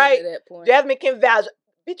phone, I'm right? getting to that point. Jasmine can vouch.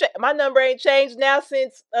 Bitch, my number ain't changed now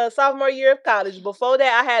since sophomore year of college. Before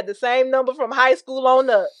that, I had the same number from high school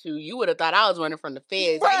on up. Shoot, you would have thought I was running from the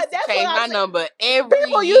feds. Bruh, I used to that's change what I'm my saying. number every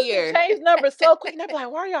People used year. to change numbers so quick. And they be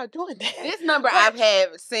like, why are y'all doing that? This number But- I've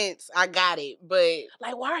had since I got it, but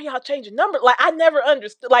Like, why are y'all changing number? Like, I never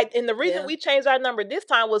understood. Like, and the reason Yeah. we changed our number this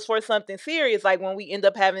time was for something serious. Like when we end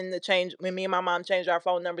up having to change, when me and my mom changed our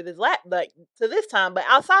phone number to this time. But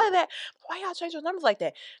outside of that, why y'all change your numbers like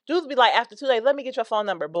that? Dudes be like, after 2 days, let me get your phone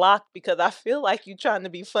number blocked because I feel like you trying to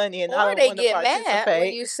be funny and I Or don't they want to get mad participate.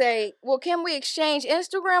 when you say, "Well, can we exchange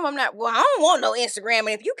Instagram?" I'm not. Well, I don't want no Instagram, and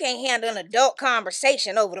if you can't handle an adult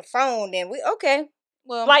conversation over the phone, then we okay.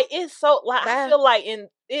 Well, Like it's so like Bye. I feel like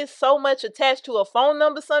it's so much attached to a phone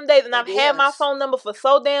number some days, and It I've had my is. phone number for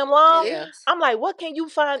so damn long. it is. I'm like, what can you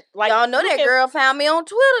find? Like Y'all know you that can- girl found me on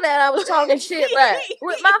Twitter that I was talking shit about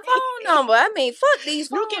with my phone number. I mean, fuck these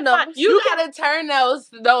phone You can numbers. find- you gotta turn those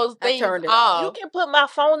I things turned it off. You can put my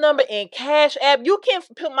phone number in Cash App. You can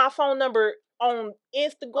put my phone number on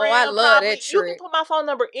Instagram. Oh, I love probably. that You can trick. put my phone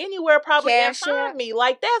number anywhere probably Cash and find App. me.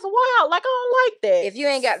 Like that's wild. Like I don't like that. If you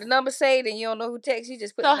ain't got the number saved and you don't know who texts you,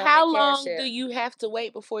 just put So the how number in long Cash do App. you have to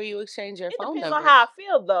wait before you exchange your It phone depends number? on how I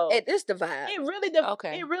feel though. It's the vibe. It really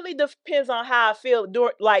Okay. It really depends on how I feel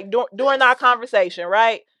during our conversation,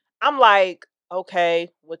 right? I'm like,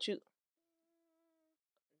 okay, what you?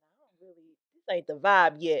 This ain't the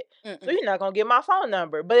vibe yet, Mm-mm. so you're not gonna get my phone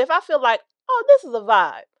number. But if I feel like, oh, this is a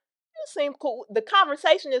vibe, you seem cool. The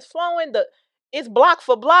conversation is flowing. It's block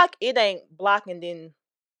for block. It ain't blocking then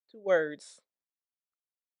 2 words,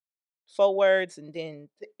 4 words, and then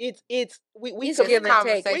we It's com- give and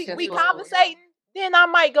take. conversation we too. conversating. Then I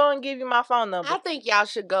might go and give you my phone number. I think y'all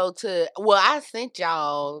should go to. Well, I sent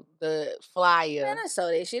y'all the flyer. Man, I saw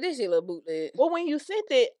that shit. This shit little bootleg. Well, when you sent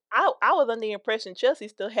it, I was under the impression Chelsea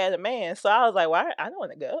still had a man, so I was like, "Why? I don't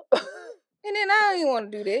want to go." And then I don't even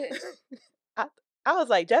want to do that. I was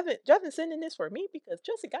like, Jasmine sending this for me because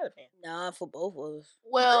Chelsea got a man. Nah, for both of us.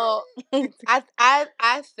 Well,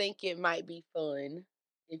 I think it might be fun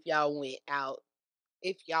if y'all went out.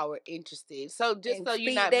 If y'all were interested, so just And so you're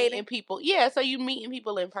speed not dating? meeting people, yeah. So you meeting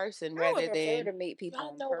people in person I would rather prefer than to meet people Y'all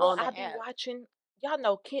in know person. what on the I be app. watching? Y'all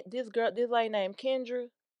know this lady named Kendra.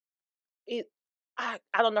 I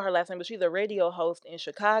don't know her last name, but she's a radio host in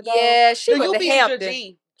Chicago. Yeah, she Do went you to be Hampton.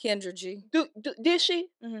 G? Kendra G. Did she?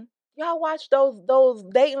 Mhm. Y'all watch those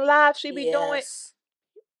dating lives she be doing? Yes.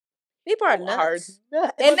 People are People are nuts.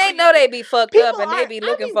 nuts. And they know they be fucked up People and they are. be I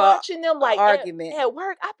looking be for watching them like argument. at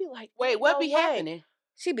work. I be like, Wait, "Ain't what no be way." happening?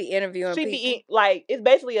 She be interviewing She people. be like, it's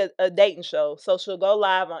basically a dating show. So she'll go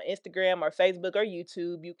live on Instagram or Facebook or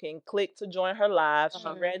YouTube. You can click to join her live. She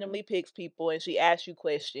Uh-huh. randomly picks people and she asks you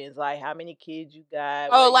questions like how many kids you got.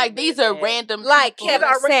 Oh, where like you these live are at. random Like people Kevin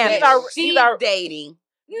These are- Samuels. these are- that these she's are- dating.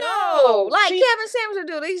 No, like she- Kevin Samuels will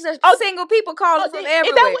do. These are Oh, single people calling from Is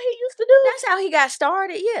everywhere. that what he used to do? That's how he got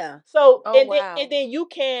started. Yeah. So Oh, and wow. then you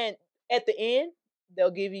can at the end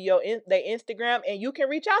they'll give you their Instagram and you can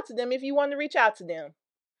reach out to them if you want to reach out to them.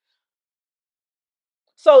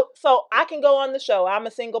 So I can go on the show. I'm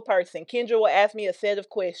a single person. Kendra will ask me a set of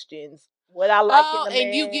questions. What I like in Oh, a man.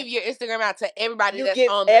 and you give your Instagram out to everybody You that's give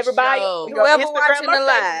on the everybody show. you go Whoever Instagram watching or the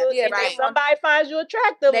live, Facebook, yeah, and right. if somebody finds you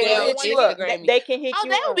attractive, They They'll gonna hit you up. Instagram you. they can hit Oh, you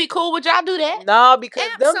that would up. be cool. Would y'all do that? No, because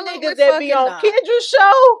them Absolutely niggas that be fucking on not. Kendra's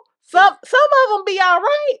show, some of them be all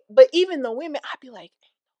right, but even the women, I be like,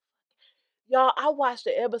 y'all, I watched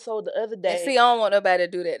the episode the other And day. see, I don't want nobody to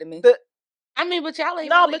do that to me. I mean, but y'all ain't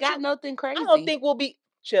No, really but got nothing crazy. I don't think we'll be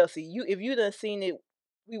Chelsea. If you done seen it,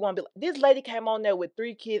 we won't be. This lady came on there with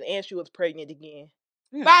 3 kids and she was pregnant again.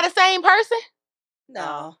 By the same person?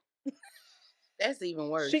 No. That's even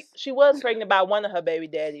worse. She was pregnant by one of her baby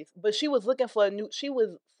daddies, but she was looking for she was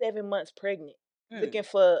 7 months pregnant, looking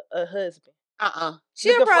for a husband.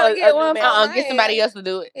 She'll Looking probably for get a one new from man. my Get somebody ass. else to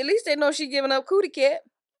do it. At least they know she giving up cootie cat.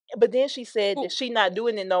 But then she said that she not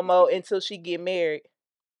doing it no more until she get married.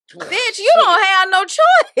 Bitch, you don't have no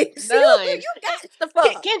choice. None. You got the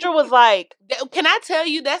fuck. Kendra was like, Can I tell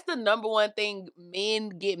you that's the number one thing men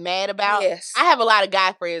get mad about? Yes. I have a lot of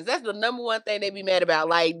guy friends. That's the number one thing they be mad about.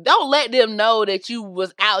 Like, don't let them know that you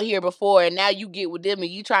was out here before and now you get with them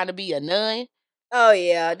and you trying to be a nun. Oh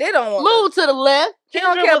yeah, they don't want. Move to the left. They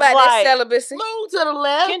don't Kendra care was about that like- celibacy. Move to the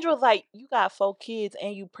left. Kendra was like, you got 4 kids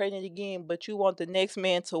and you pregnant again, but you want the next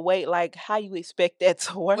man to wait. Like, how you expect that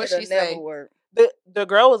to work? What It'll she say? never work. The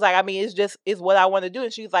girl was like, I mean, it's what I want to do,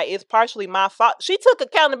 and she's like, it's partially my fault. She took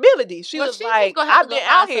accountability. She was She like, gonna have I've to go been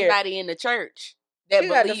out find here. somebody in the church that She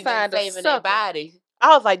got to believe in find a saving sucker. their body.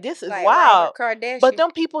 I was like, this is Like wild. Robert Kardashian. But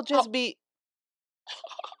them people just be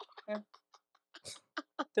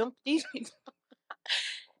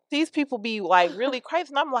these people be like really crazy,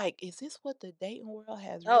 and I'm like, is this what the dating world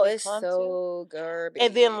has really oh, it's come to? so garbage.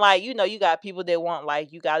 And then like, you got people that want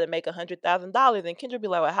like you got to make $100,000, and Kendra be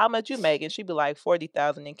like, well, how much you make? And she be like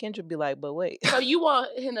 40,000, and Kendra be like, but wait, So you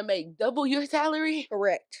want him to make double your salary?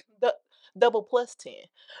 correct. double plus 10.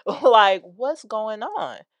 Like, what's going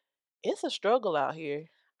on? It's a struggle out here.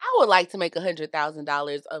 I would like to make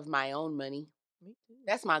 $100,000 of my own money. Me too.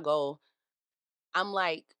 That's my goal. I'm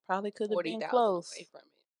like Probably could have been 40,000 close, away from it.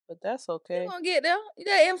 but that's okay. You gonna get there?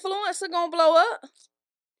 That influencer gonna blow up.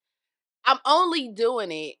 I'm only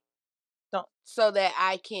doing it Don't- so that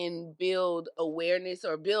I can build awareness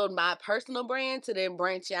or build my personal brand to then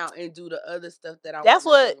branch out and do the other stuff that I That's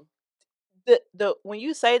wanna what- do. The when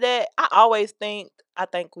you say that, I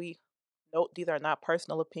think we note these are not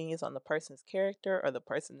personal opinions on the person's character or the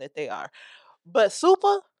person that they are. But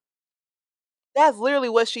Super, that's literally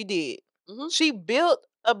what she did. Mhm. She built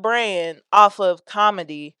a brand off of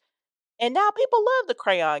comedy, and now people love the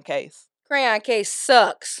Crayon Case. Crayon Case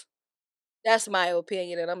sucks. That's my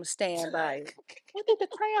opinion, and I'm gonna stand by it. What did the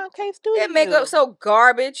Crayon Case do That to makeup you? so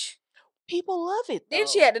garbage. People love it. Then though.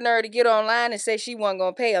 she had the nerve to get online and say she wasn't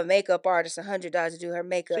gonna pay a makeup artist $100 to do her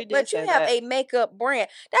makeup. She did But you say have that. a makeup brand.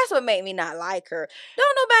 That's what made me not like her.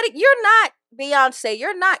 Don't nobody. You're not Beyonce.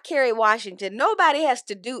 You're not Kerry Washington. Nobody has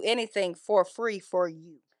to do anything for free for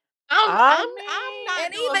you. I'm mean, not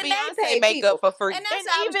and doing even they Beyonce pay makeup people. for free. And that's And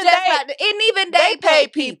how I was even just they- about to- and even They pay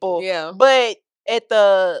people. people, Yeah. but at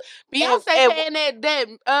the Beyonce and- paying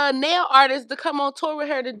that nail artist to come on tour with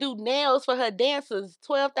her to do nails for her dancers,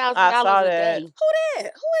 $12,000 I saw a that. day. Who that? Who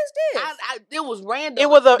is this? It was random. it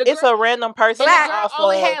was The it's girl- a random person. but the girl off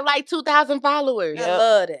only of- had like 2,000 followers. Yeah. I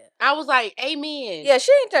love that. I was like, amen. Yeah,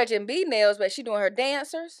 she ain't touching B nails, but she doing her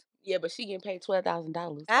dancers. Yeah, but she getting paid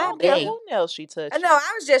 $12,000. I I a don't care day. who nails she touched. I know.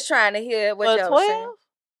 I was just trying to hear what For y'all was saying. 12,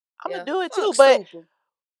 I'm Yeah. gonna do it Fuck too. But Super.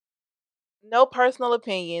 no personal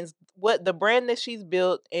opinions. What the brand that she's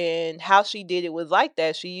built and how she did it was like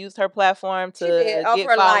that. She used her platform She to did, off get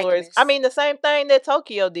her followers. likeness. I mean, the same thing that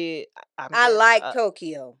Tokyo did. I mean, like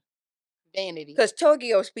Tokyo Vanity. because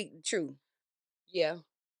Tokyo speak the truth. Yeah.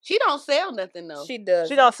 She don't sell nothing though. She does.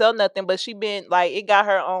 She don't sell nothing, but she been like it got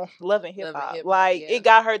her on Love and Hip Love and Hop. Hip Hop, Like yeah. it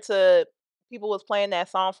got her to people was playing that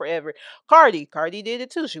song forever. Cardi did it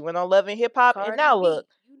too. She went on Love and Hip Hop, and Cardi now B. look,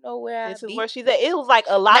 You know where this I is be. where she's at. It was like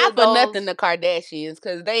a lot Not of for those. nothing the Kardashians,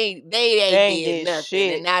 because they ain't ain't did did nothing.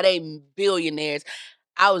 shit. And now they billionaires.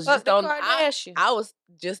 I was Fuck just the on. Kardashians. I was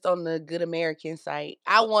just on the Good American site.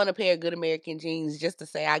 I want a pair of Good American jeans just to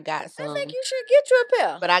say I got some. I think you should get you a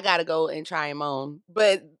pair. But I gotta go and try them on.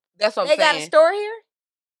 But that's what I'm They got a saying. store here?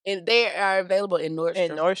 And they are available in Nordstrom.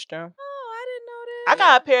 In Nordstrom. Oh, I didn't know that. I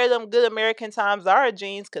got a pair of them Good American Times Zara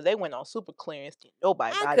jeans because they went on super clearance.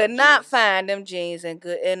 Nobody I buy could them not jeans. find them jeans in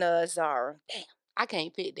Zara. Damn. I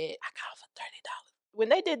can't fit that. I got them for $30. When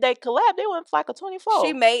they did that collab, they went for like a 24.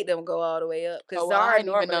 She made them go all the way up because Oh, well, I Zara didn't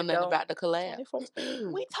even know normally nothing don't. about the collab.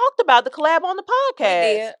 24. We talked about the collab on the We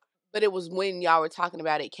podcast. did. But it was when y'all were talking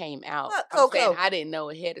about it came out. Fuck I'm saying Coco. I didn't know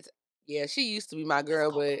ahead of time. Yeah, she used to be my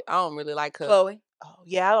girl, but I don't really like her. Chloe. Oh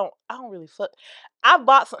yeah, I don't really fuck. I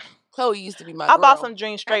bought some. Chloe used to be my I girl. bought some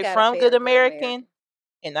jeans straight got a from pair Good of Good American, American.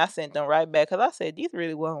 and I sent them right back because I said these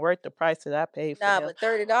really wasn't worth the price that I paid for Nah, them. but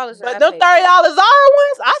 $30. But them $30 Zara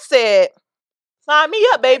ones, I said, sign me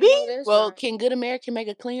up, baby. Well, can Good American make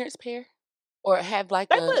a clearance pair, or have like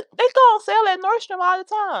They a? go on sale at Nordstrom all the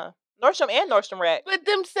time. Nordstrom and Nordstrom Rack. But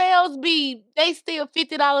them sales be they still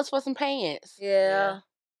 $50 for some pants. Yeah.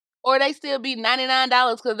 Or they still be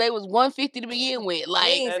 $99 because they was $150 to begin with.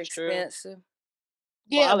 Like, Jeans That's true. expensive.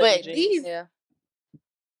 yeah, Quality but jeans. these Yeah.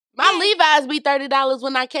 my Levi's be $30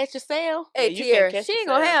 when I catch a sale. Hey, you can Tierra, catch she the ain't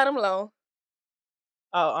gonna sale. have them long.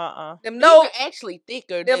 Oh, Them These no, are actually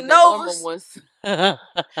thicker them than the normal Novas. ones.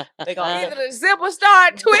 They gonna either the zipper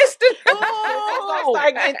start twisting. Oh,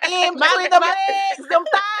 start getting thin My- between them my- legs, them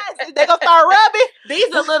thighs. They gonna start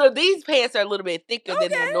rubbing. These pants are a little bit thicker than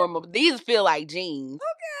the Okay. normal. These feel like jeans.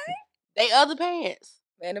 Okay. They other pants.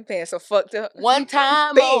 Man, them pants are fucked up. One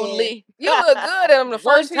time Thin. only. You look good in them the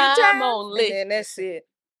One first few time times, only. and then that's it.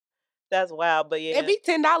 That's wild, but yeah. They be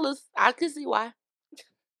 $10. I can see why.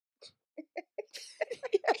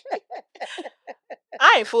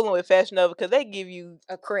 I ain't fooling with Fashion Nova because they give you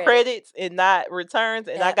A credit. credits and not returns,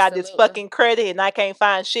 and I got this Absolutely. fucking credit and I can't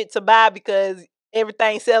find shit to buy because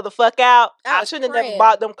everything sell the fuck out. I I was shouldn't have never praying.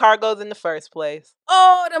 bought them cargos in the first place.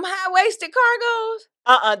 Oh, them high-waisted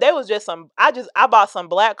cargos? They was just some. I bought some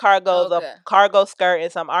black cargos, Okay. a cargo skirt,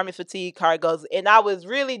 and some army fatigue cargos, and I was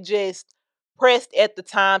really just pressed at the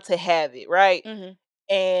time to have it, right?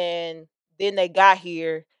 Mm-hmm. And then they got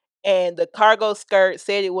here, and the cargo skirt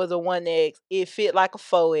said it was a 1X. It fit like a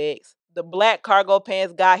 4X. The black cargo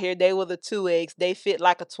pants got here, they was a 2X. They fit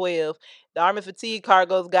like a 12. The army fatigue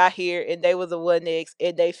cargos got here, and they was a 1X,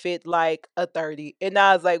 and they fit like a 30. And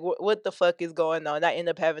I was like, what the fuck is going on? I ended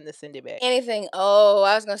up having to send it back. Anything? Oh,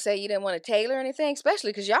 I was gonna say you didn't want to tailor anything,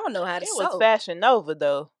 especially because y'all know how to It sew. was Fashion Nova,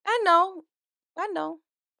 though. I know.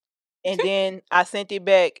 And then I sent it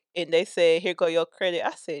back, and they said, "Here go your credit."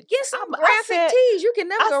 I said, Get some I graphic said- tees. You can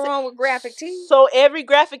never I go said- wrong with graphic tees. So every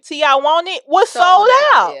graphic tee I wanted was sold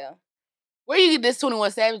out. Yeah. Where you get this 21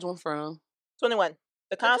 Savage one from? 21. The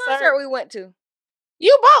The concert. concert we went to.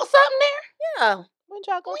 You bought something there? Yeah. When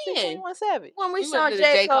y'all go see When? 21 Savage? When we We saw went to the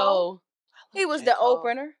J. Cole. He was J. the Cole.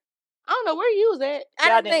 opener. I don't know where you was at. I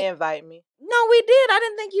Y'all didn't didn't think. invite me. No, we did. I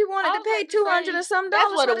didn't think you wanted I to was pay about to $200 say, or something.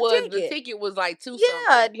 That's what for it the was. ticket. The ticket was like $2 Yeah.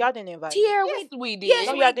 something. Y'all didn't invite me. Tierra, Yes, we did. yes,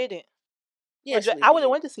 No, we- y'all didn't. yes, we I would have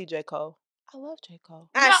did. went to see J. Cole. I love J. Cole.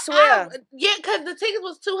 I swear. Yeah, because the ticket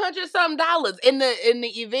was $200 something in the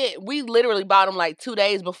event. We literally bought them like 2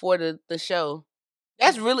 days before the show.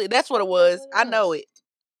 That's what it was. I know it.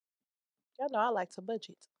 Y'all know I like to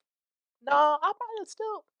budget. No, I probably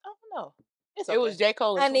still, I don't know. It's okay. It was J.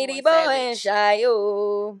 Cole and I need 21 boy and Savage.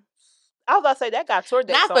 Shayo. I was about to say that got tour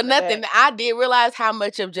dates Not on for the nothing. back. I did realize how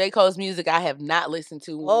much of J. Cole's music I have not listened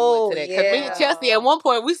to when Oh, we went to that. Because me and yeah. Chelsea at one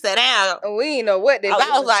point we sat down, We ain't know what they I was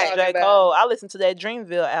listened like, to talking J. about. Cole. I listened to that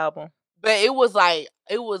Dreamville album. but it was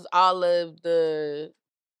all of the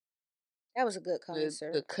That was a good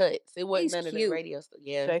concert. the cuts. It wasn't He's none of the cute. radio stuff.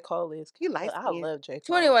 Yeah. J. Cole is He cute. likes I me. love J.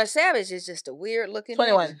 Cole. 21 Savage is just a weird looking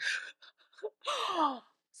 21.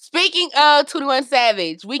 Speaking of 21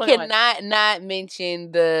 Savage, we 21. cannot not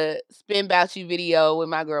mention the Spin About You video with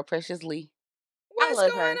my girl Precious Lee. What's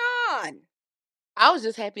love going her. on? I was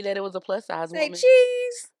just happy that it was a plus size Say woman.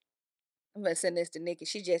 cheese. I'm gonna send this to Nikki.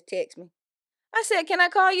 She just texted me. I said, "Can I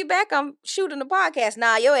call you back? I'm shooting the podcast."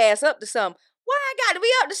 Nah, your ass up to something. Why I got to be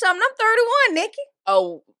up to something? I'm 31, Nikki.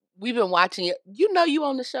 Oh, we've been watching it. You know you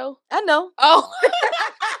on the show? I know. Oh.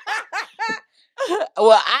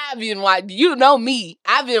 Well, I've been watching. You know me.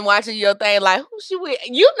 I've been watching your thing like, who she with?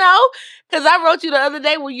 You know, because I wrote you the other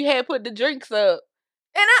day when you had put the drinks up.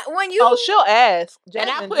 And when you Oh, she'll ask. And I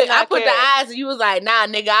Jasmine put do not the care. eyes, and you was like, nah,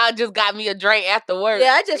 nigga, I just got me a drink after work.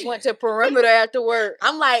 Yeah, I just went to Perimeter after work.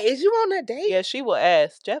 I'm like, is you on a date? Yeah, she will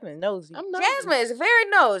ask. Jasmine nosy. I'm nosy. Jasmine is very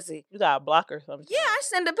nosy. You gotta block her sometimes. Yeah, I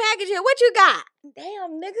send a package here. What you got?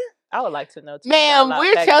 Damn, nigga. I would like to know too. You got a Ma'am, lot of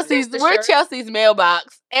we're packages. Shirt. Chelsea's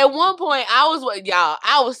mailbox. At one point, I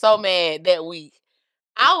was so mad that week.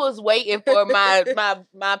 I was waiting for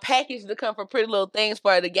my package to come from Pretty Little Things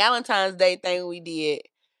for the Valentine's Day thing we did.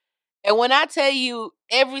 And when I tell you,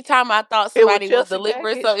 every time I thought somebody was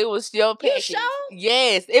delivering, so it was your package. You sure?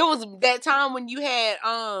 Yes, it was that time when you had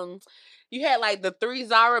like the 3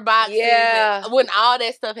 Zara boxes. Yeah. When all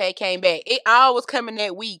that stuff had came back, it all was coming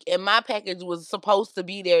that week, and my package was supposed to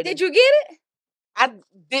be there. Did you get it? I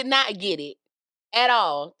did not get it at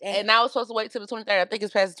all, Damn. and I was supposed to wait till the 23rd. I think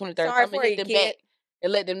it's past the 23rd. Sorry so I'm for gonna you, hit them kid. back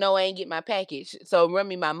and let them know I ain't get my package. So run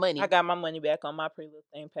me my money. I got my money back on my Pretty Little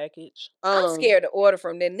Thing package. I'm scared to order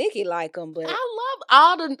from them. Nikki like them, but I love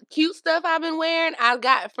all the cute stuff I've been wearing. I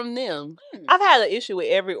got from them. I've had an issue with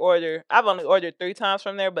every order. I've only ordered 3 times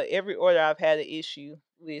from there, but every order I've had an issue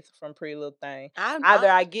with from Pretty Little Thing. Either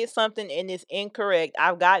I get something and it's incorrect.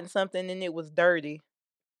 I've gotten something and it was dirty.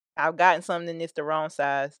 I've gotten something and it's the wrong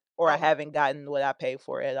size. Or I haven't gotten what I paid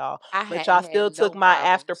for at all. But y'all still took my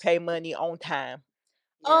afterpay money on time.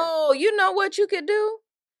 Yeah. Oh, you know what you could do?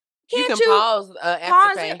 You can pause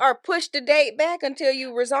it or push the date back until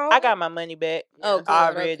you resolve. I got my money back. Oh, good,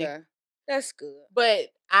 already. Okay. That's good. But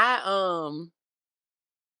I don't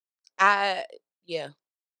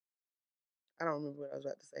remember what I was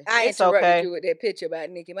about to say. I interrupted you with that picture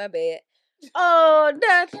about Nikki. My bad. Oh,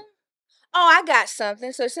 nothing. Oh, I got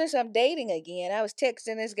something. So since I'm dating again, I was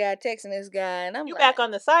texting this guy, and I'm you like, back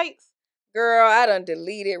on the sites? Girl, I done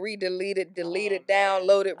deleted, redeleted, deleted,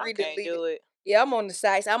 downloaded, I redeleted. can't do it. Yeah, I'm on the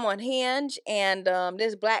sites. I'm on Hinge, and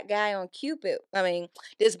this black guy on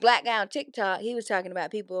this black guy on TikTok, he was talking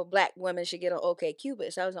about black women should get on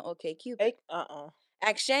OkCupid. So I was on OkCupid. I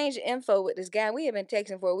exchanged info with this guy. We had been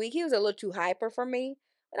texting for a week. He was a little too hyper for me.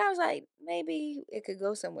 But I was like, maybe it could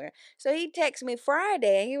go somewhere. So he texted me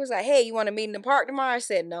Friday, and he was like, hey, you want to meet in the park tomorrow? I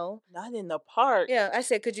said, no. Not in the park. Yeah, I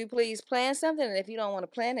said, could you please plan something? And if you don't want to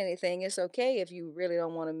plan anything, it's okay if you really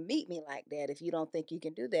don't want to meet me like that, if you don't think you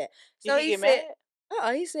can do that. So Did he get mad?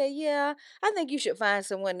 He said, yeah, I think you should find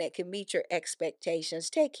someone that can meet your expectations.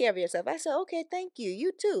 Take care of yourself. I said, okay, thank you.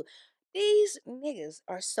 You too. These niggas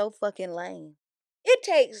are so fucking lame. It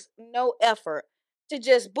takes no effort to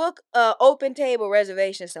just book a open table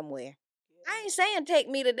reservation somewhere. I ain't saying take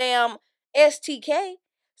me to damn STK.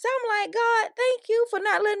 So I'm like, God, thank you for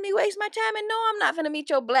not letting me waste my time. And no, I'm not finna meet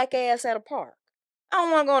your black ass at a park. I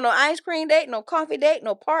don't want to go on no ice cream date, no coffee date,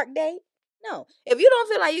 no park date. No. If you don't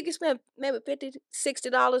feel like you can spend maybe $50,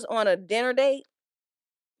 $60 on a dinner date,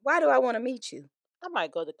 why do I want to meet you? I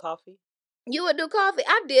might go to coffee. You would do coffee?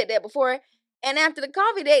 I did that before. And after the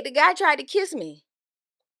coffee date, the guy tried to kiss me.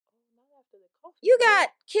 You got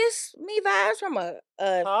kiss me vibes from a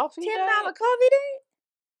 $10 coffee date?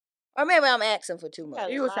 Or maybe I'm asking for too much.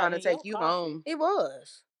 He was trying to take you home. He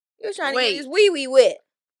was. He was trying to get his wee wet.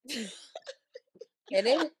 And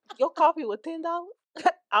then your coffee was $10?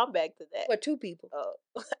 I'm back to that. For 2 people. Oh.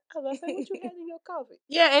 I was going to say, what you had in your coffee?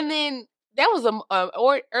 Yeah, and then that was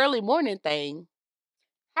a early morning thing.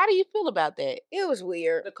 How do you feel about that? It was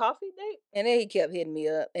weird. The coffee date? And then he kept hitting me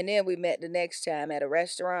up. And then we met the next time at a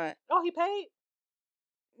restaurant. Oh, he paid?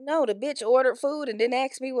 No, the bitch ordered food and didn't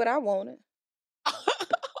ask me what I wanted.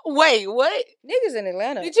 Wait, what? Niggas in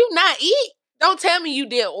Atlanta. Did you not eat? Don't tell me you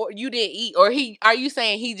didn't eat. Or are you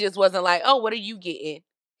saying he just wasn't like, oh, what are you getting?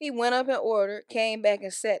 He went up and ordered, came back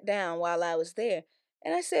and sat down while I was there.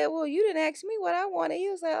 And I said, well, you didn't ask me what I wanted. He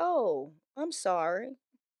was like, oh, I'm sorry.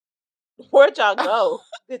 Where'd y'all go?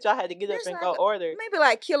 Did y'all had to get up and go order? Maybe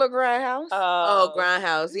like Killer Grindhouse. Oh,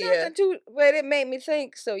 Grindhouse, yeah. But it made me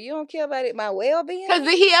think, so you don't care about my well-being? Because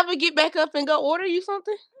did he ever get back up and go order you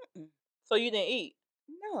something? So you didn't eat?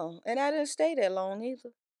 No, and I didn't stay that long either.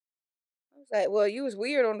 I was like, well, you was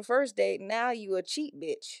weird on the first date. Now you a cheap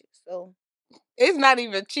bitch. So it's not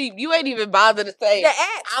even cheap. You ain't even bothered to say,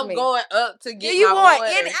 I'm going up to get my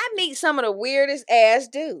order. I meet some of the weirdest ass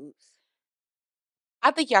dudes. I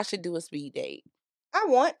think y'all should do a speed date. I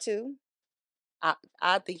want to.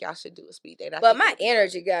 I think y'all should do a speed date. But my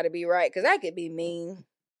energy got to be right because I could be mean.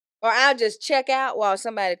 Or I'll just check out while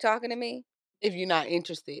somebody talking to me. If you're not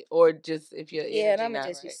interested. Or just if you're and I'm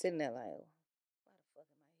just be sitting there like, why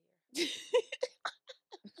the fuck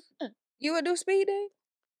am I here? You would do speed date?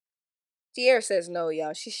 Tierra says no,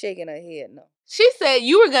 y'all. She's shaking her head no. She said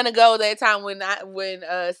you were going to go that time when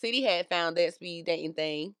City had found that speed dating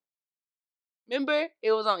thing. Remember?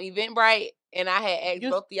 It was on Eventbrite. and I had asked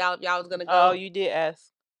both of y'all if y'all was gonna go. Oh, you did ask.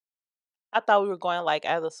 I thought we were going like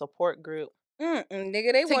as a support group. Nigga,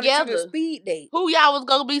 they wanted you to Together. speed date Who y'all was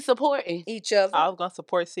gonna be supporting? each other. I was gonna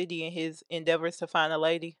support City in his endeavors to find a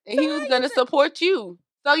lady. And he was gonna support you.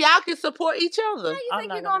 So y'all can support each other. How you I'm think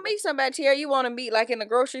not you're gonna gonna meet somebody, Tierra? You want to meet like in the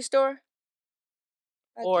grocery store?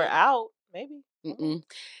 I Or get it. out, maybe. Mm-mm.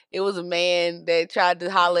 It was a man that tried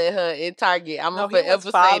to holler at her in Target. I'm No, gonna he was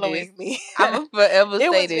forever say following this. me. I'm gonna forever It say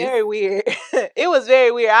was this. very weird. It was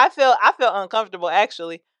very weird. I felt uncomfortable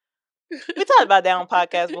actually. We talked about that on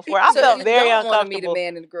podcast before. I So felt you very don't want to meet a uncomfortable.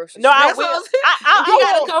 man in the grocery No, store. I That's what will. I'm saying. I He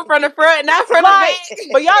gotta will. come from the front, not from the Right. back.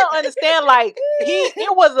 But y'all don't understand. Like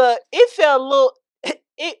it felt a little.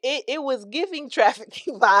 It was giving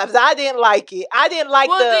trafficking vibes. I didn't like it. I didn't like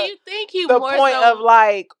Well, do you think he the more point so? of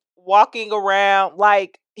like walking around.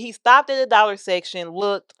 Like he stopped at the dollar section,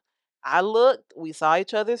 looked. I looked. We saw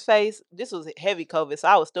each other's face. This was heavy COVID, so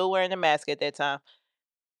I was still wearing a mask at that time.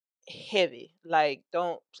 Heavy. Like,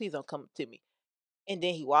 please don't come to me. And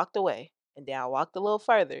then he walked away. And then I walked a little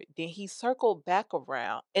further. Then he circled back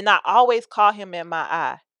around. And I always call him in my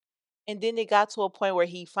eye. And then it got to a point where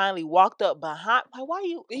he finally walked up behind. Like, why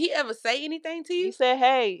you? Did he ever say anything to He you? said,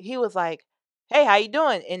 hey. He was like, hey, how you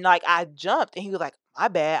doing? And like, I jumped. And he was like, my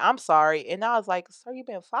bad. I'm sorry. And I was like, sir, you've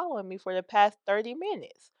been following me for the past 30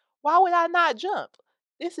 minutes. Why would I not jump?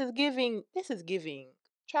 This is giving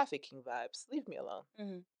trafficking vibes. Leave me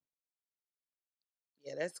alone.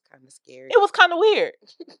 Yeah, that's kind of scary. It was kind of weird.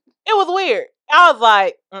 It was weird. I was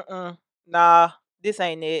like, nah, this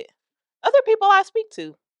ain't it. Other people I speak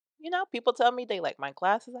to, people tell me they like my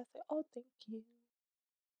classes. I say, oh, thank you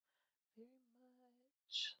very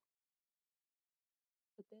much.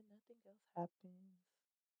 But then nothing else happened.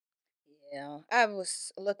 Yeah, I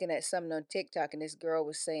was looking at something on TikTok, and this girl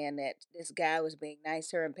was saying that this guy was being nice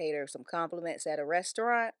to her and paid her some compliments at a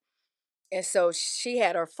restaurant. And so she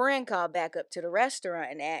had her friend call back up to the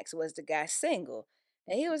restaurant and ask, was the guy single?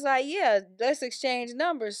 And he was like, yeah, let's exchange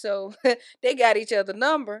numbers. So they got each other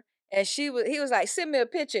number. And he was like, send me a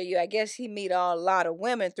picture of you. I guess he meet a lot of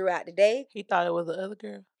women throughout the day. He thought it was the other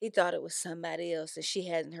girl. He thought it was somebody else and she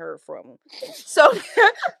hadn't heard from him. So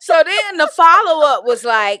then the follow-up was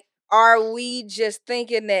like, are we just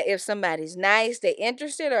thinking that if somebody's nice, they're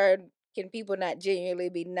interested, or can people not genuinely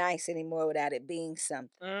be nice anymore without it being something?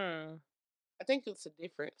 I think it's a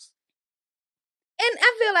difference. And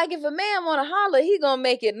I feel like if a man want to holler, he gonna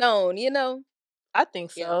make it known, I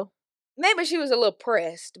think so. Yeah. Maybe she was a little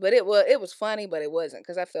pressed, but it was funny, but it wasn't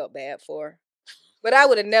because I felt bad for her. But I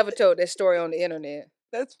would have never told that story on the internet.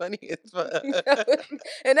 That's funny as fuck.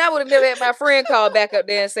 And I would have never had my friend call back up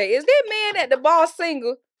there and say, is that man at the bar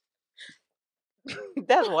single?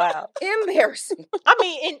 That's wild. Embarrassing. I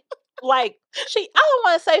mean, I don't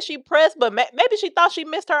want to say she pressed, but maybe she thought she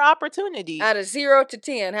missed her opportunity. Out of 0 to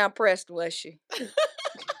 10, how pressed was she?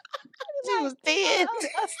 She was 10.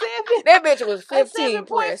 That bitch was 15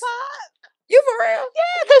 pressed. You for real?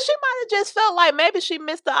 Yeah, because she might have just felt like maybe she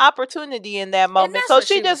missed the opportunity in that moment. that's So what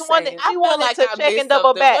she she was just wanted, saying. she wanted to I check missed and double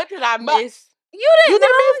something. back. What did I But- miss? You didn't know.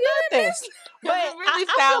 Nothing. But It really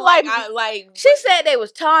I sound feel like like She said they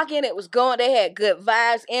was talking. It was going. They had good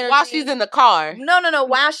vibes, energy. while she's in the car. No.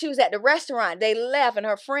 While she was at the restaurant, they left, and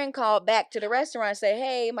her friend called back to the restaurant and said,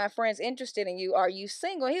 "Hey, my friend's interested in you. Are you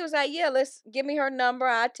single?" He was like, "Yeah, let's give me her number.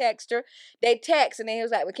 I text her." They text, and then he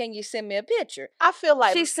was like, "Well, can you send me a picture?" I feel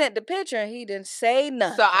like She sent the picture, and he didn't say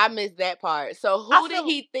nothing. So I missed that part. So I who did feel-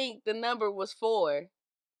 he think the number was for?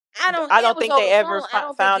 I don't it was think over they the ever phone. I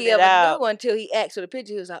don't found think he it ever out. knew until he asked for the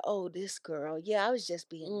picture. He was like, "Oh, this girl. Yeah, I was just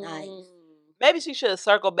being nice." Maybe she should have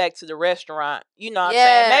circled back to the restaurant. You know what I'm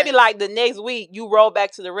saying? Maybe Yes. like the next week you roll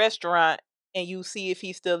back to the restaurant and you see if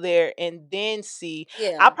he's still there and then see.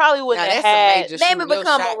 Yeah. I probably wouldn't Now, have that's a had. major Maybe shooting your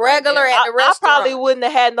become a shot right regular there. at the I restaurant. probably wouldn't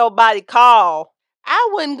have had nobody call. I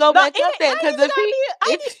wouldn't go back up there because if he, it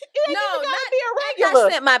ain't even No, gotta not be a I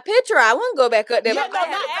regular. sent my picture. I wouldn't go back up there. Yeah, but no,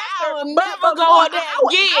 I not had- after. I would But never go before, up there I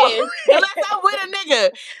would- again unless I'm with a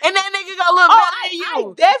nigga and that nigga gonna look better than I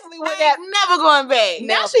you. definitely would I have. ain't never going back.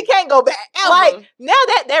 Now she can't go back. Ever. Like now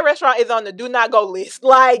that restaurant is on the do not go list.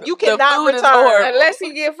 Like you The cause food is return. horrible. Unless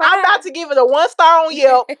he get fired. I'm about to give it a 1 star on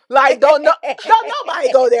Yelp. Like don't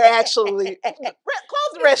nobody go there. Actually,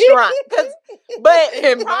 close the restaurant. But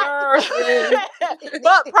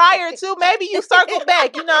prior to, maybe you circle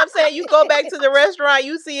back. You know what I'm saying? You go back to the restaurant.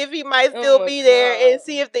 You see if he might still my be there and God.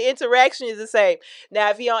 see if the interaction is the same. Now,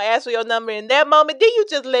 if he don't ask for your number in that moment, then you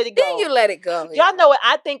just let it go. Then you let it go. Y'all know what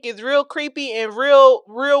I think is real creepy and real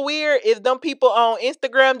weird is them people on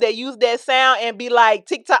Instagram that use that sound and be like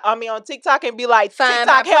on TikTok and be like, Find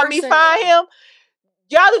TikTok my help me person, find yeah. him.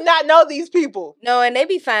 Y'all do not know these people. No, and they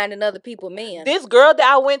be finding other people men. This girl that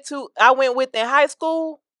I went with in high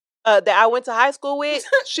school, that I went to high school with,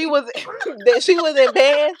 she was she was in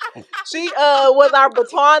band. She was our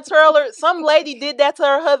baton twirler. Some lady did that to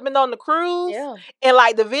her husband on the cruise. Yeah. And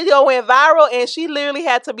like the video went viral, and she literally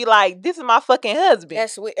had to be like, "This is my fucking husband."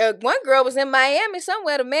 That's one girl was in Miami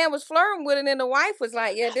somewhere. The man was flirting with her, and the wife was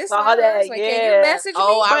like, "Yeah, this is Saw my that, husband. Can yeah. you message me?"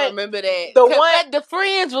 Oh, I But remember that. the But one- the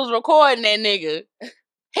friends was recording that nigga.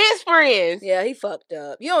 His friends. Yeah, he fucked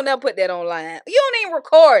up. You don't never put that online. You don't even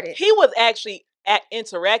record it. He was actually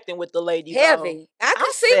interacting with the lady. Heavy. Though. I could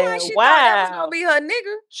I see why said, she thought that was wow. gonna be her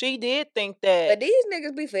nigga. She did think that. But these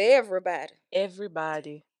niggas be for everybody.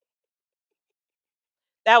 Everybody.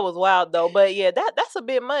 That was wild though. But yeah, that's a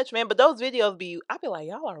bit much, man. But those videos I be like,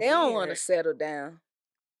 y'all are They don't want to weird. settle down.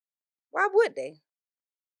 Why would they?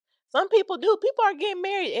 Some people do. People are getting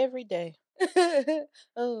married every day.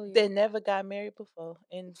 Oh, yeah. They never got married before.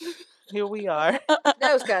 And here we are.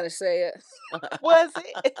 That was kind of sad. Was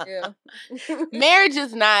it? Yeah. Marriage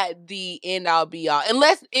is not the end all be all,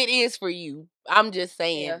 unless it is for you. I'm just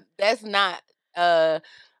saying Yeah. that's not a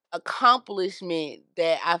accomplishment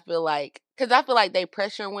that I feel like, because I feel like they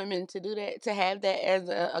pressure women to do that, to have that as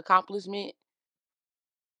an accomplishment.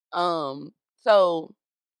 So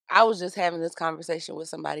I was just having this conversation with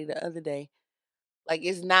somebody the other day. Like,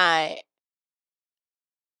 it's not.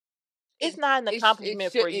 It's not an it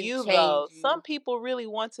accomplishment for shouldn't you change though. you. Some people really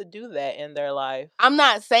want to do that in their life. I'm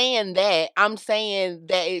not saying that. I'm saying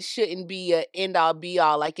that it shouldn't be an end all be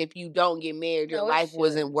all. Like, if you don't get married, your No, it life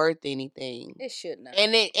wasn't shouldn't. worth anything. It should not.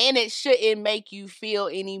 And it shouldn't make you feel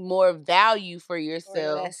any more value for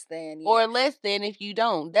yourself. Or less than. Or Yeah. less than if you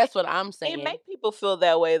don't. That's what I'm saying. It make people feel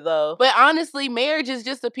that way though. But honestly, marriage is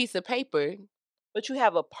just a piece of paper. But you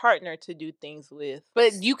have a partner to do things with.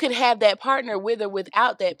 But you could have that partner with or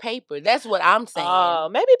without that paper. That's what I'm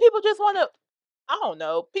saying. Maybe people just want to. I don't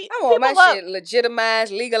know. I want my shit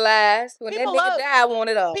legitimized, legalized. When that people nigga love- die, I want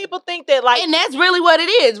it all. People think that like And that's really what it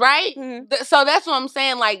is, right? Mhm. So that's what I'm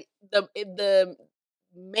saying. Like the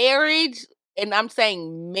marriage, and I'm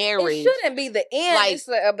saying marriage. It shouldn't be the end. Like- It's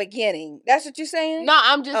a beginning. That's what you're saying? No,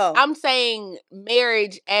 I'm just Oh. I'm saying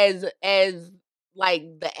marriage as like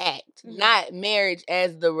the act, Mhm. not marriage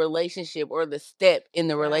as the relationship or the step in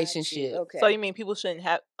the Got you. relationship. Okay. So you mean people shouldn't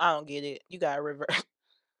have? I don't get it. You gotta reverse.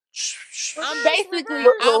 I'm basically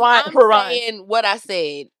Rewind. I'm saying what I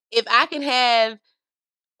said. If I can have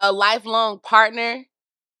a lifelong partner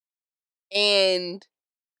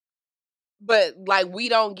but like we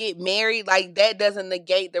don't get married, like that doesn't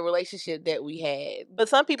negate the relationship that we had. But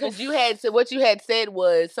some people, Because what you had said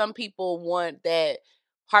was some people want that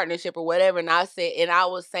partnership or whatever, and I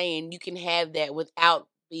was saying you can have that without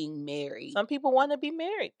being married. some people want to be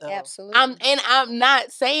married though. Absolutely. I'm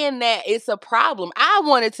not saying that it's a problem. I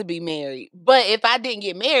wanted to be married, but if I didn't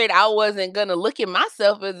get married, I wasn't gonna look at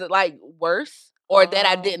myself as like worse or that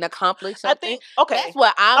I didn't accomplish I something. think okay. That's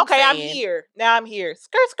what I'm Okay, saying. I'm here. Now I'm here.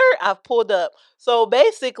 Skirt, skirt. I've pulled up. So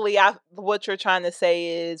basically, what you're trying to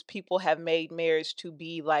say is people have made marriage to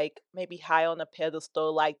be like maybe high on a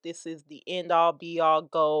pedestal, like this is the end all be all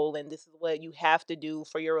goal, and this is what you have to do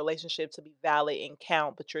for your relationship to be valid and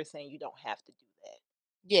count. But you're saying you don't have to do that.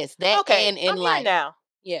 Yes, that Okay, and in I'm here life. now.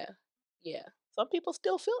 Yeah. Yeah. Some people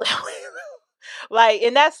still feel that way. Like,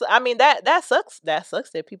 and that's, I mean, that sucks. That sucks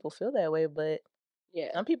that people feel that way, but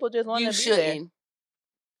Yeah. some people just want to You be there. shouldn't.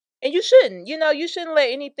 And you shouldn't. You know, you shouldn't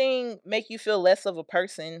let anything make you feel less of a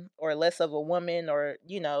person or less of a woman or,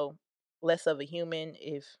 less of a human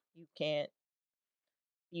if you can't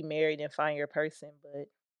be married and find your person. But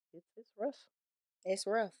it's rough. It's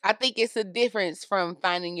rough. I think it's a difference from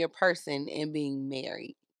finding your person and being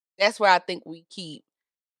married. That's where I think we keep.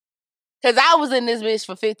 Because I was in this bitch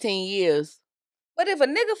for 15 years. But if a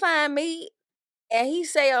nigga find me and he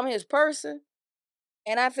say I'm his person,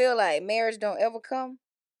 and I feel like marriage don't ever come,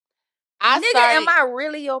 am I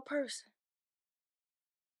really your person?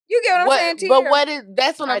 You get what I'm saying, Tia? But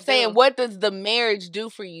that's what I I'm saying. do. What does the marriage do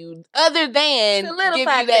for you other than give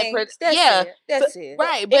Solidify you that? things. That's Yeah, it. That's it.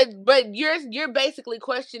 right. But you're basically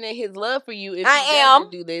questioning his love for you if I he am.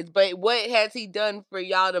 doesn't do this. But what has he done for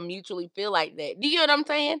y'all to mutually feel like that? Do you know what I'm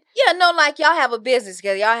saying? Yeah, no, like y'all have a business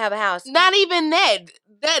together. Y'all have a house. Not even that.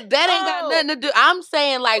 That ain't got nothing to do. I'm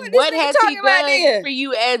saying like What what this nigga has he talking about done then? for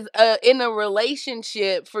you as in a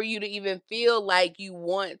relationship for you to even feel like you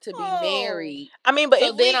want to be married? I mean, but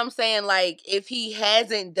So then I'm saying like if he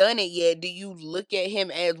hasn't done it yet, do you look at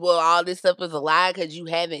him as well? All this stuff is a lie because you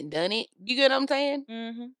haven't done it. You get what I'm saying?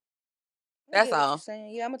 Mm-hmm. That's all.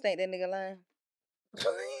 Yeah, I'm gonna think that nigga lying.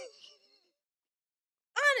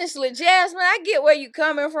 honestly, Jasmine, I get where you're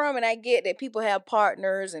coming from, and I get that people have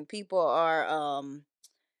partners and people are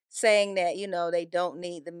saying that, they don't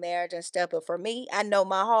need the marriage and stuff. But for me, I know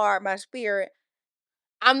my heart, my spirit.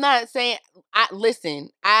 I'm not saying listen,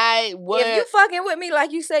 I If you was fucking with me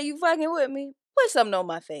like you say you fucking with me, put something on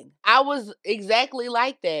my finger. I was exactly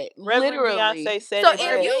like that. Reverend Literally. Beyonce said So it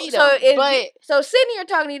if you, best. so Verbatim, if but you, so sitting here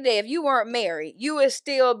talking today, if you weren't married, you would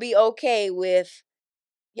still be okay with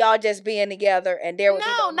y'all just being together, and there would be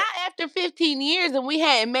no, no. not after 15 years and we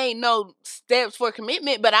hadn't made no steps for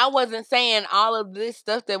commitment. But I wasn't saying all of this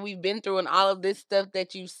stuff that we've been through and all of this stuff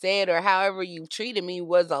that you said or however you treated me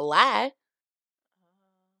was a lie.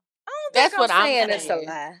 I don't That's think I'm what I'm saying it's a saying.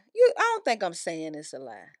 lie. I don't think I'm saying it's a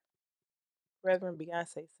lie. Reverend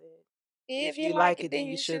Beyonce said, If "If you you like like it, it, then then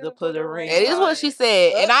you you should should have have put put a a ring ring It is on on what it." she it.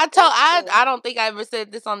 said. And I Oh. don't think I ever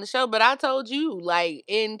said this on the show, but I told you, like,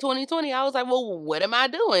 in 2020, I was like, well, what am I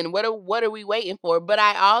doing? What are we waiting for? But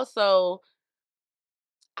I also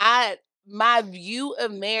my view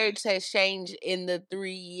of marriage has changed in the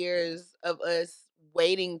 3 years of us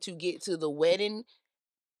waiting to get to the wedding,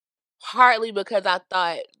 partly because I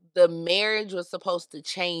thought the marriage was supposed to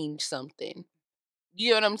change something. You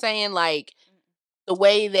know what I'm saying? Like, the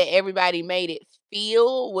way that everybody made it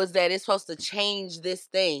feel was that it's supposed to change this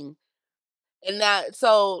thing. And that,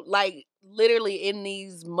 so, like, literally in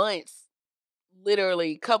these months,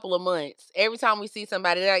 literally couple of months, every time we see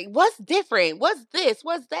somebody, they're like, what's different? What's this?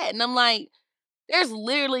 What's that? And I'm like, there's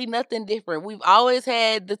literally nothing different. We've always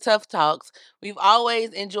had the tough talks. We've always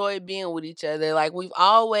enjoyed being with each other. Like, we've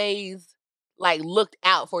always, like, looked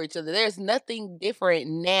out for each other. There's nothing different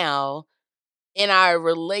now in our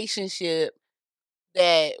relationship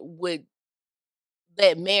that would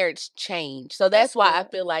that marriage change. So that's why I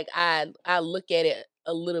feel like I look at it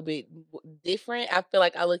a little bit different. I feel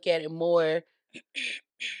like I look at it more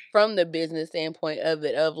from the business standpoint of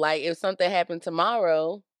it, of like, if something happened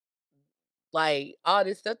tomorrow, like, all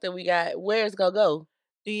this stuff that we got, where it's gonna go?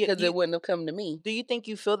 Do you, Because it you wouldn't have come to me. do you think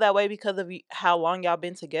you feel that way because of how long y'all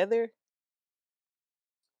been together?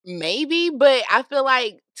 Maybe, but I feel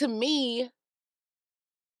like to me,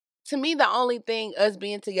 the only thing us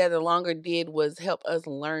being together longer did was help us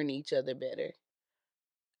learn each other better.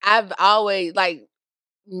 I've always, like,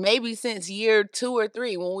 maybe since year 2 or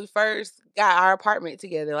 3 when we first got our apartment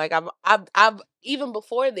together, like, I've even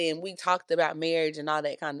before then, we talked about marriage and all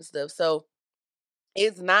that kind of stuff. So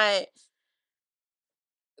it's not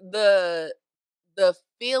the the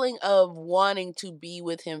feeling of wanting to be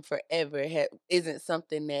with him forever isn't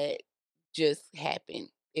something that just happened,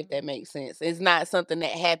 if that makes sense. It's not something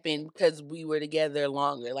that happened because we were together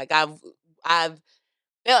longer. Like, I've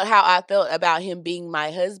felt how I felt about him being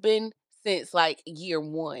my husband since, like, year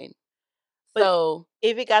 1. But So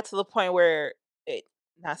if it got to the point where,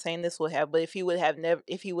 not saying this would have, but if he would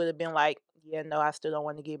have been like, yeah, no, I still don't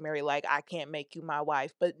want to get married. Like, I can't make you my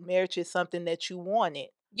wife, but marriage is something that you wanted.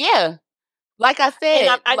 yeah, like I And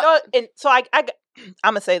said, I know, and so I'm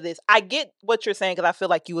gonna say this. I get what you're saying because I feel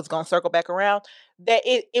like you was gonna circle back around. That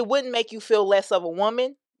it wouldn't make you feel less of a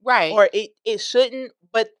woman, right. or it shouldn't.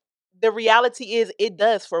 But the reality is, it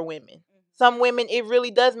does for women. Some women, it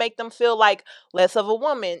really does make them feel like less of a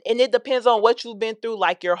woman, and it depends on what you've been through,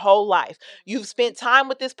 like your whole life. You've spent time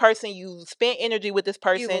with this person, you've spent energy with this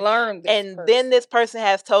You've person, learned this and then this person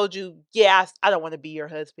has told you, "Yeah, I don't want to be your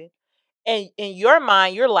husband." And in your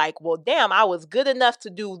mind, you're like, well, damn, I was good enough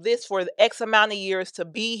to do this for the X amount of years, to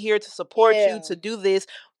be here, to support you, Yeah. to do this,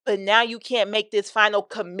 but now you can't make this final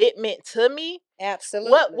commitment to me.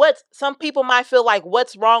 Absolutely. What some people might feel like,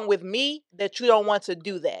 what's wrong with me that you don't want to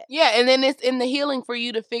do that? Yeah, and then it's in the healing for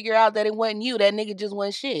you to figure out that it wasn't you. That nigga just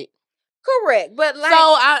wasn't shit. Correct, but like, So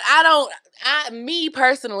I don't, me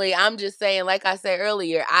personally, I'm just saying, like I said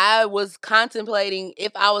earlier, I was contemplating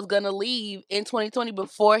if I was gonna leave in 2020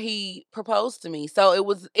 before he proposed to me. So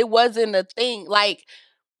it wasn't a thing. Like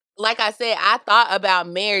I said, I thought about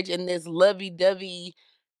marriage and this lovey dovey,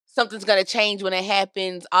 something's gonna change when it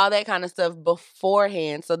happens, all that kind of stuff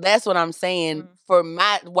beforehand. So that's what I'm saying. For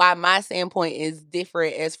why my standpoint is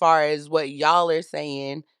different as far as what y'all are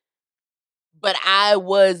saying. But I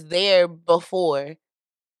was there before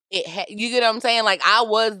you get what I'm saying? Like, I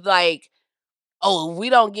was like, oh, if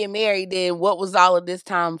we don't get married, then what was all of this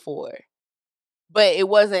time for? But it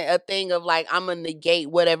wasn't a thing of like, I'm gonna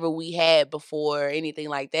negate whatever we had before or anything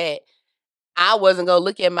like that. I wasn't gonna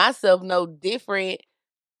look at myself no different.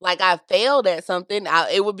 Like, I failed at something.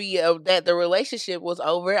 It would be that the relationship was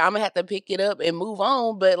over. I'm gonna have to pick it up and move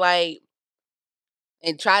on. But like,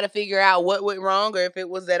 and try to figure out what went wrong, or if it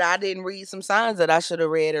was that I didn't read some signs that I should have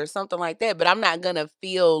read or something like that. But I'm not gonna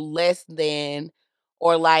feel less than,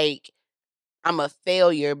 or like I'm a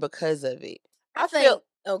failure because of it. I feel think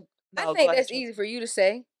no, I go think ahead, that's Chelsea. easy for you to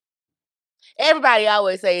say. Everybody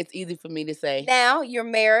always say it's easy for me to say. Now you're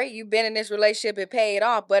married, you've been in this relationship, it paid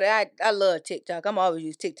off. But I love TikTok. I'm always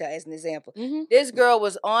use TikTok as an example. Mm-hmm. This girl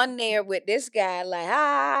was on there with this guy,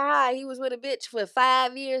 like, he was with a bitch for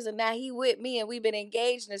 5 years, and now he with me, and we've been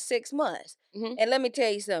engaged in 6 months. Mm-hmm. And let me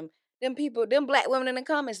tell you something. Them black women in the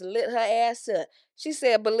comments lit her ass up. She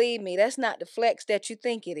said, believe me, that's not the flex that you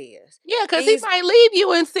think it is. Yeah, because he might leave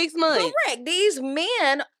you in 6 months. Correct. These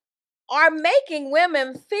men are making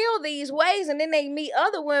women feel these ways, and then they meet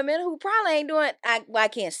other women who probably ain't doing. I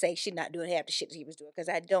can't say she's not doing half the shit he was doing because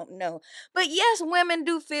I don't know. But yes, women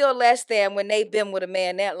do feel less than when they've been with a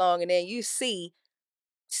man that long, and then you see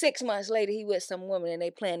 6 months later he with some woman and they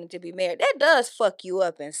planning to be married. That does fuck you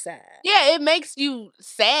up inside. Yeah, it makes you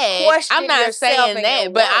sad. Question I'm not yourself saying and that,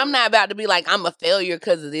 your but I'm worth. not about to be like I'm a failure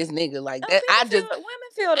because of this nigga. Like that, Women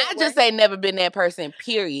feel that I way. just ain't never been that person.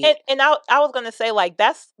 Period. And I was gonna say like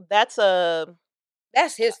that's a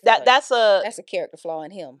That's his that failure. that's a That's a character flaw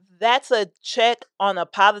in him. that's a check on a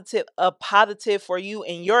positive for you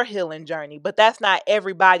in your healing journey, but that's not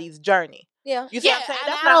everybody's journey. Yeah. You see what I'm saying?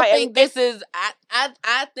 And That's I not don't how think this is.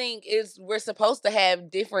 I think we're supposed to have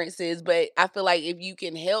differences, but I feel like if you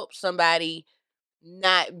can help somebody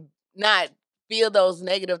not feel those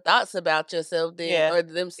negative thoughts about yourself, then or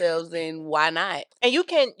themselves, then why not? And you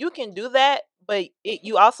can do that, but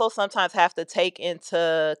you also sometimes have to take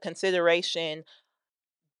into consideration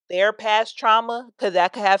their past trauma because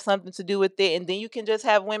that could have something to do with it. And then you can just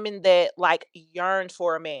have women that like yearn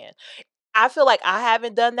for a man. I feel like I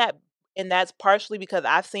haven't done that, and that's partially because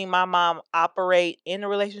I've seen my mom operate in a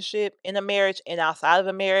relationship, in a marriage, and outside of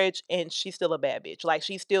a marriage, and she's still a bad bitch. Like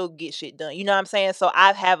she still gets shit done. You know what I'm saying? So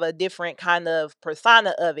I have a different kind of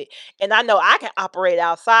persona of it, and I know I can operate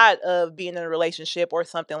outside of being in a relationship or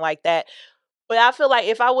something like that. But I feel like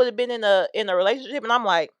if I would have been in a relationship, and I'm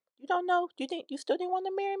like, you don't know, do you think you still didn't want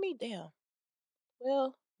to marry me? Damn.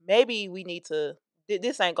 Well, maybe we need to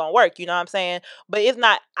this ain't gonna work, you know what I'm saying? But if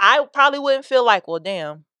not, I probably wouldn't feel like, well,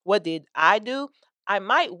 damn, what did I do? I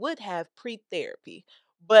might would have pre-therapy.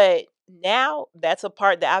 But now that's a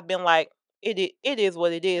part that I've been like, it is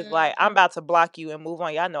what it is. Like I'm about to block you and move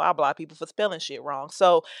on. Y'all know I block people for spelling shit wrong.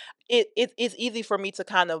 So it's easy for me to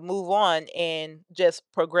kind of move on and just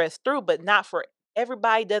progress through, but not for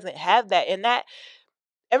everybody doesn't have that. And that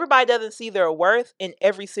everybody doesn't see their worth in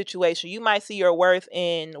every situation. You might see your worth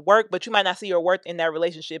in work, but you might not see your worth in that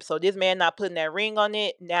relationship. So this man not putting that ring on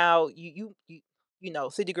it. Now you know,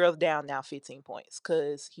 City Girls down now 15 points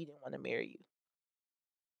because he didn't want to marry you.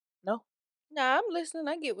 No, Nah, I'm listening.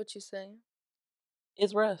 I get what you're saying.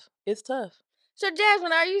 it's rough. It's tough. So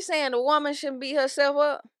Jasmine, are you saying a woman shouldn't beat herself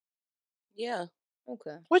up? Yeah.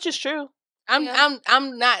 Okay. Which is true. I'm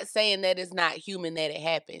not saying that it's not human that it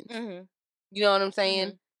happens. Mm-hmm. You know what I'm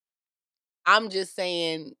saying? I'm just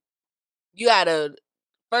saying you gotta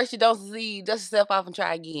first you don't see dust yourself off and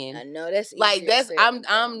try again. I know that's like easier that's said I'm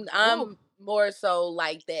than done. more so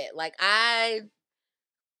like that. Like I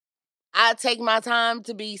take my time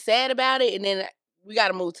to be sad about it, and then we got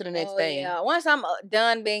to move to the next thing. Yeah. Once I'm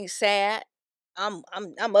done being sad, I'm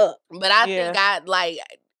up. But I think I like,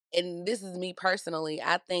 and this is me personally.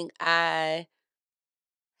 I think I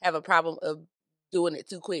have a problem of doing it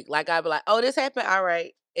too quick. Like I'd be like, "Oh, this happened, all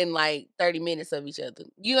right," in like 30 minutes of each other.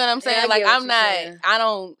 You know what I'm saying? I Like get what I'm you're not. saying. I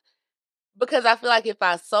don't because I feel like if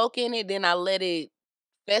I soak in it, then I let it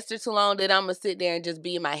fester too long, then I'm gonna sit there and just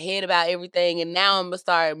be in my head about everything, and now I'm gonna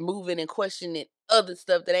start moving and questioning other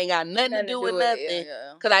stuff that ain't got nothing to do with nothing.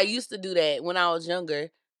 Cause I used to do that when I was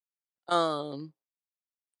younger. So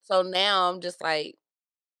now I'm just like,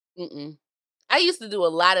 I used to do a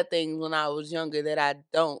lot of things when I was younger that I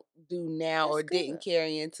don't do now or didn't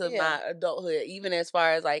carry into my adulthood, even as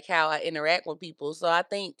far as like how I interact with people. So I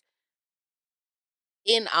think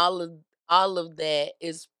in all of that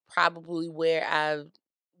is probably where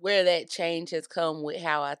that change has come with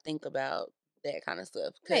how I think about that kind of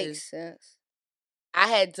stuff. Makes sense.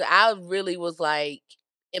 I really was like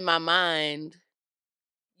in my mind,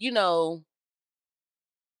 you know,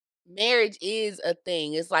 marriage is a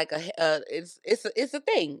thing. It's like it's a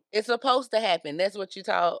thing. It's supposed to happen. That's what you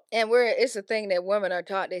taught. And it's a thing that women are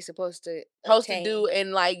taught they're supposed to Do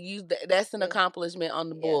and like use that's an accomplishment on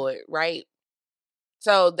the board, right?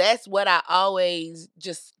 So that's what I always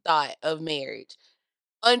just thought of marriage.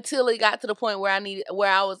 Until it got to the point where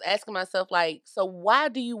I was asking myself, like, so why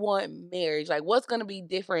do you want marriage? Like, what's going to be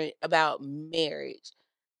different about marriage?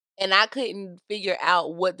 And I couldn't figure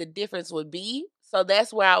out what the difference would be. So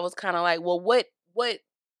that's where I was kind of like, well, what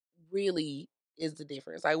really is the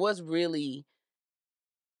difference? Like, what's really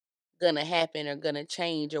gonna happen or gonna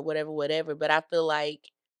change or whatever. But I feel like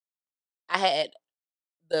I had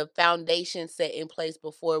the foundation set in place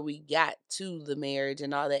before we got to the marriage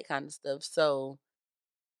and all that kind of stuff. So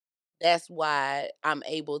that's why I'm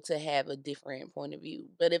able to have a different point of view.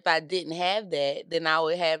 But if I didn't have that, then I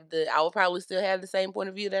would probably still have the same point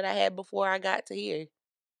of view that I had before I got to here.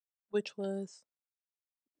 Which was?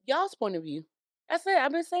 Y'all's point of view. I've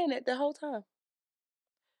been saying that the whole time.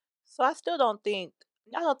 So I don't think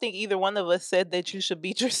either one of us said that you should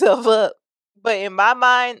beat yourself up. But in my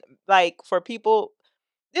mind, like for people,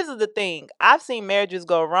 this is the thing. I've seen marriages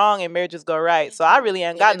go wrong and marriages go right. So I really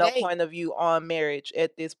ain't got no Every day. point of view on marriage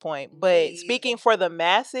at this point. Me But either. speaking for the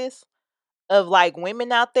masses of like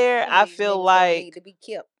women out there, Some of I these feel niggas don't like need to be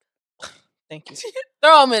kept. thank you.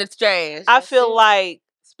 Throw them in the trash. I That's feel it. like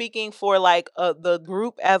speaking for like the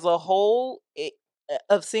group as a whole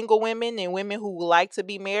of single women and women who would like to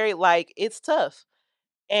be married, like it's tough.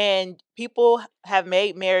 And people have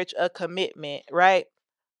made marriage a commitment, right?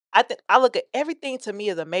 I think I look at everything to me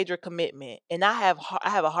as a major commitment, and I have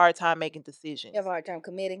a hard time making decisions. You have a hard time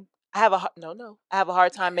committing. I have no. I have a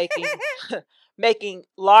hard time making making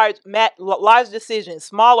large decisions,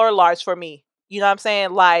 small or large for me. You know what I'm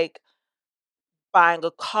saying? Like buying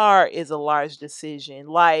a car is a large decision.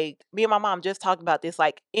 Like me and my mom just talked about this.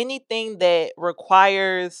 Like anything that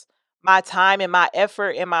requires my time and my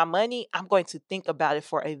effort and my money, I'm going to think about it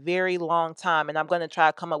for a very long time and I'm going to try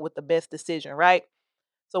to come up with the best decision, right?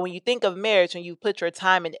 So when you think of marriage and you put your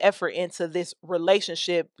time and effort into this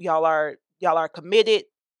relationship, y'all are committed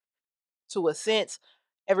to a sense.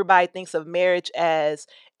 Everybody thinks of marriage as,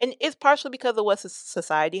 and it's partially because of what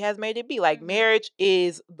society has made it be. Like Mhm. marriage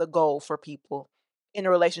is the goal for people in a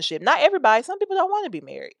relationship. Not everybody. Some people don't want to be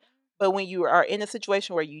married, but when you are in a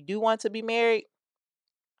situation where you do want to be married,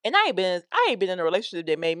 and I ain't been in a relationship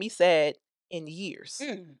that made me sad in years.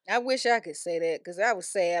 I wish I could say that because I was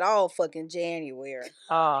sad all fucking January.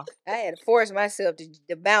 Uh, I had to force myself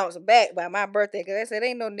to bounce back by my birthday because I said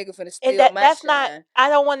ain't no nigga finna steal and that my that's shine. not. I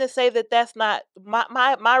don't want to say that that's not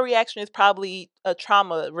my reaction is probably a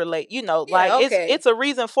trauma relate. You know, Yeah, like okay. it's a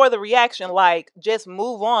reason for the reaction. Like just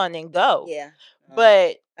move on and go. Yeah.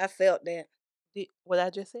 But I felt that. what I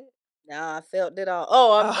just said. Nah, I felt it all.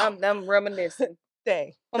 Oh, Oh, I'm reminiscing.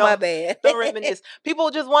 dang. Oh, my bad. Don't reminisce.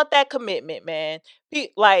 People just want that commitment, man.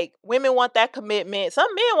 Like women want that commitment.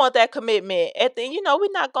 Some men want that commitment. At the end, you know,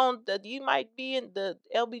 we're not going to, you might be in the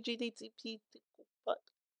LBGTP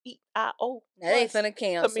EIO Now they finna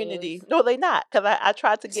cancel community. us. No, they not. Because I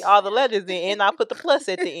tried to get all the letters in and I put the plus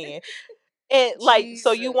at the end. And like,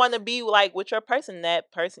 so you want to Jesus. be like with your person,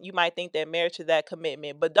 that person, you might think that marriage is that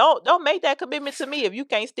commitment, but don't make that commitment to me if you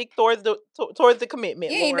can't stick towards the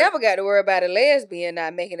commitment, You ain't Lord. never got to worry about a lesbian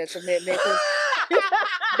not making a commitment. 'Cause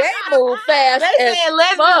they move fast They as saying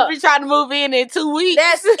lesbians fuck. be trying to move in 2 weeks.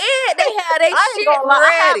 That's it. They have their I ain't shit gonna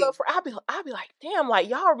lie. ready. I'll be like, damn, like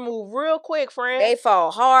y'all move real quick, friend. They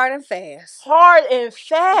fall hard and fast. Hard and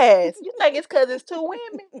fast. You think it's because it's two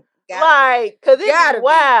women? Gotta Like, because it Gotta be be.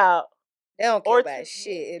 wild. They don't care Or about two-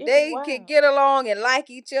 shit. If it be they wild. can get along and like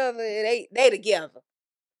each other, they together.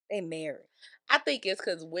 They married. I think it's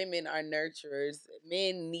because women are nurturers.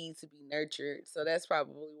 Men need to be nurtured. So that's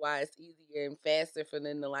probably why it's easier and faster for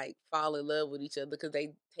them to like fall in love with each other because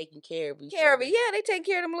they taking care of each other. Yeah, they take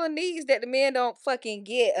care of them little needs that the men don't fucking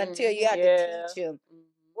get until you have Yeah. to teach them.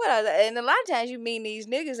 Well, and a lot of times you meet these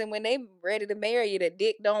niggas, and when they ready to marry you, the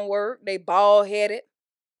dick don't work. They bald headed.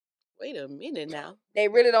 Wait a minute now. They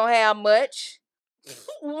really don't have much.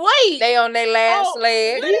 Wait. They on their last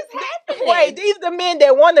leg. What is happening? Wait, these the men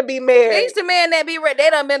that want to be married. These the men that be ready. They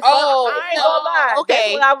done been I ain't gonna lie. okay.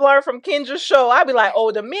 That's what I've learned from Kendra's show. I be like,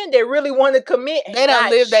 oh, the men that really want to commit, They done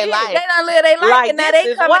not live their shit. life. They done live their life, Like, and now this they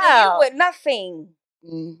is coming to you wild. with nothing.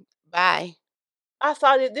 Bye. I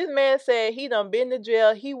saw that this man said he done been to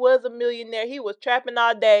jail. He was a millionaire. He was trapping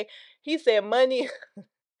all day. He said money.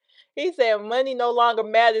 He said money no longer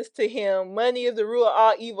matters to him. Money is the root of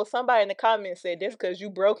all evil. Somebody in the comments said that's because you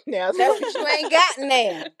broke now. That's what you ain't got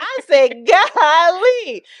now. I said,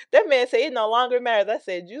 golly. That man said it no longer matters. I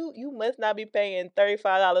said, you must not be paying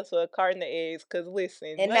 $35 for a carton of eggs. Cause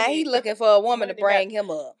listen, And now he looking for a woman to money bring him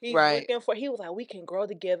up. He's Right. looking for. He was like, we can grow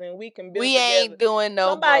together and we can build We together. ain't doing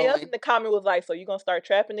no Somebody else growing. in the comment was like, so you gonna start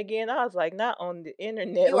trapping again? I was like, not on the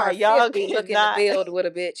internet. You are Like y'all 50 looking to cannot. build with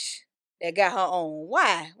a bitch that got her own.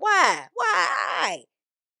 Why?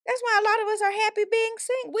 That's why a lot of us are happy being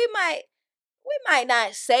single. We might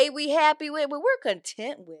not say we happy with it, but we're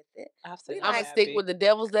content with it. I've said We I'm like gonna stick with the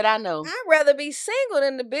devils that I know. I'd rather be single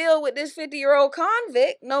than to build with this 50-year-old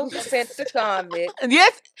convict. No offense to convict.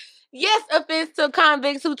 Yes, offense to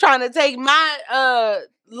convicts who trying to take my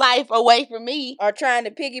life away from me. Or trying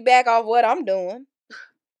to piggyback off what I'm doing.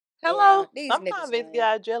 Hello? Yeah, these Some niggas convicts lame. get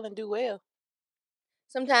out of jail and do well.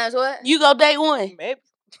 Sometimes what? You go date one. Maybe.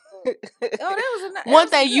 Oh, that was a that One was a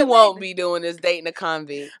thing you good won't maybe. be doing is dating a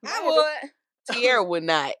convict. I would. Tierra would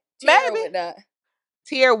not. Tierra Maybe. would not.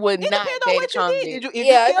 Tierra would It not depends on date a what you did. convict. If Yeah,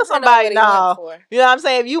 you it kill depend on somebody, what he went no. for. You know what I'm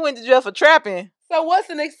saying? If you went to jail for trapping, So what's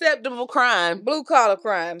an acceptable crime? Blue collar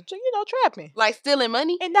crime. so you know trapping. Like stealing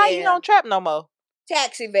money? And now you Yeah. don't trap no more.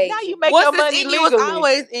 Tax evasion. Now you make What's your this money in you is legally.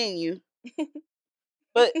 always in you.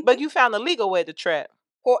 But you found a legal way to trap.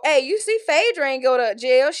 Or, hey, you see Phaedra ain't go to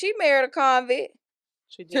jail. She married a convict.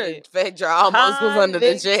 She did. Phaedra almost was under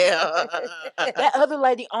the Convict. jail. That other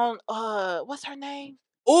lady on what's her name?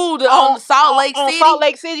 Ooh, on Salt Lake on City. Salt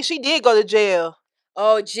Lake City, she did go to jail.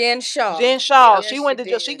 Oh, Jen Shaw. Jen Shaw. Yeah, she went to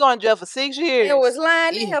jail. She did. going to jail for 6 years. And was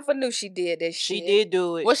lying. Yeah. They heifer knew she did this She shit. did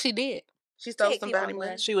do it. What she did? She stole Take somebody people money.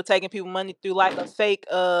 money. She was taking people money through like a fake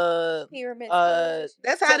Pyramid.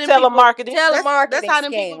 That's how them people, telemarketing. Telemarketing that's how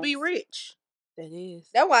them people scams. be rich. That is.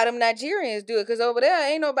 That's why them Nigerians do it, because over there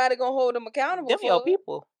ain't nobody gonna hold them accountable Them for your it.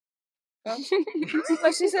 people.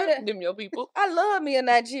 But she said, Them your people. I love me a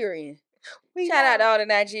Nigerian. Shout out to all the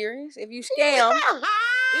Nigerians. If you scam,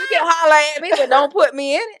 you can holler at me, but don't put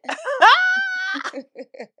me in it.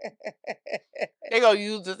 They gonna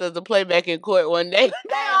use this as a playback in court one day.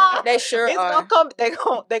 They sure It's are. gonna come.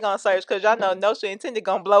 They gonna search because y'all know No Shit Intended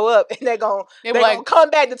gonna blow up and they gonna like, come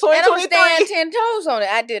back to And I'm gonna stand 2023. 10 toes on it.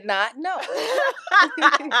 I did not know.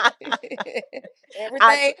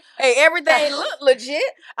 Everything looked legit.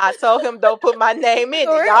 I told him don't put my name in it.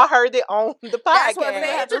 Correct. Y'all heard it on the podcast. That's what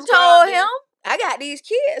Phaedra told him. I got these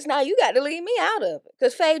kids. Now you got to leave me out of it.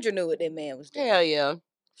 Because Phaedra knew what that man was doing. Hell yeah.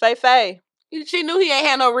 Faye. She knew he ain't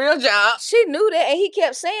had no real job. She knew that, and he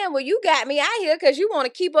kept saying, well, you got me out here because you want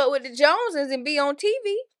to keep up with the Joneses and be on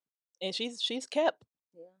TV. And she's kept.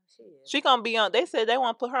 Yeah, she is. She gonna be on. They said they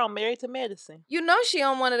want to put her on Married to Medicine. You know she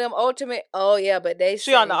on one of them ultimate. Oh yeah, but they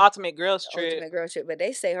She say, on the Ultimate Girls Trip. Ultimate Girl Trip. But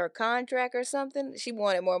they say her contract or something. She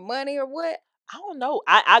wanted more money or what? I don't know.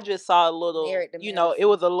 I just saw a little. Married to You know, it Medicine.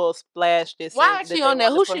 was a little splash. That Why said is that she they on there?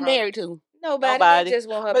 wanted Who to put she her on. married to? Nobody. They just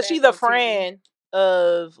want her. But back she's a on TV. friend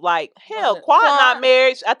of like hell. Wasn't Quad Quad- not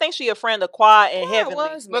married. I think she a friend of Quad and Quad Heavenly.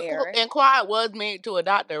 was married. And Quiet was married to a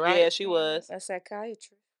doctor, right? Yeah, she was. A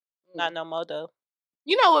psychiatrist. Not no more though.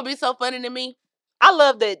 You know what would be so funny to me? I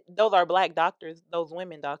love that those are black doctors. Those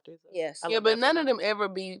women doctors. Yes. I Yeah, love but that none for of them ever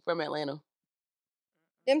be from Atlanta.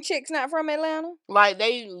 Them chicks not from Atlanta? Like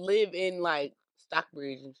they live in like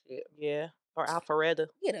Stockbridge and shit. Yeah, or Alpharetta.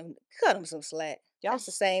 Cut them some slack. Y'all That's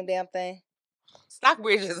the same damn thing.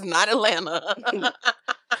 Stockbridge is not Atlanta.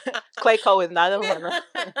 Clayco is not Atlanta.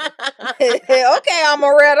 Okay,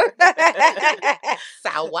 Amaretta.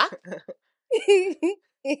 Sawa.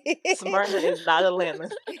 Smyrna is not Atlanta.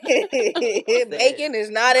 Bacon is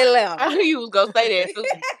not Atlanta. I knew you was gonna say that too.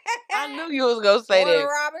 I knew you was gonna say Warner that.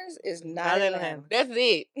 Robbins is not Atlanta. That's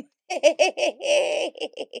it.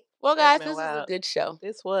 Well, guys, been this was a wild. good show.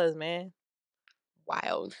 This was, man.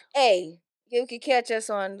 Wild. Hey, you can catch us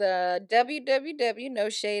on the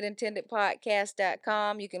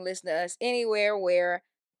www.noshadintendedpodcast.com. You can listen to us anywhere where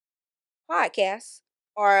podcasts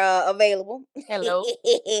are available. Hello.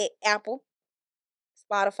 Apple,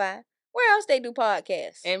 Spotify. Where else they do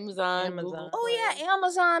podcasts? Amazon. Amazon. Google Oh Play. yeah,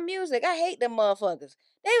 Amazon Music. I hate them motherfuckers.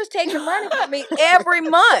 They was taking money from me every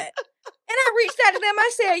month. And I reached out to them.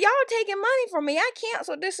 I said, y'all taking money from me. I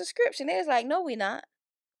canceled this subscription. They was like, no, we not.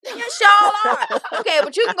 Yes, y'all are. Okay,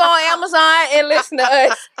 but you can go on Amazon and listen to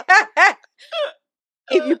us.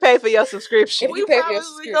 If you pay for your subscription. If you pay for your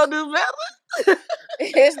probably gonna do better.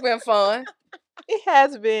 It's been fun. It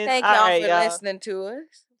has been. Thank All y'all right, for y'all. listening to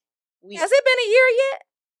us. We- Has it been a year yet?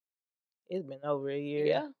 It's been over a year.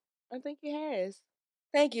 Yeah, I think it has.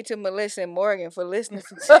 Thank you to Melissa and Morgan for listening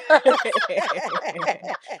to us.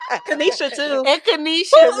 Kanisha too. And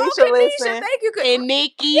Kanisha. Oh, Kanisha, listen. thank you. And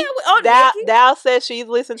Nikki. Yeah, oh, Dal, Nikki. Dal says she's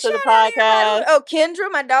listened to the Shout out to everybody. podcast. Oh,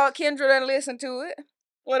 Kendra, my dog Kendra done listen to it.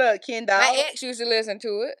 What up, Ken Dog? My ex used to listen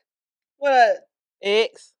to it. What up?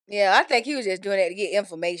 X. Yeah, I think he was just doing that to get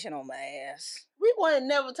information on my ass. We weren't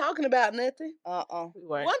never talking about nothing. We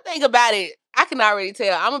weren't. One thing about it, I can already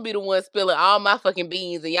tell. I'm gonna be the one spilling all my fucking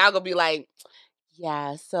beans, and y'all gonna be like,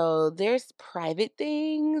 "Yeah, so there's private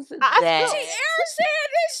things I that." See, Aaron said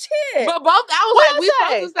this shit. But both, I was What like, I we say?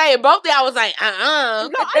 supposed to say it. Both, I was like, No, I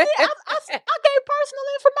gave personal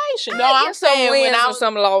information. No, I'm some saying when wins I and was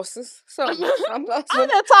some losses. Some I losses.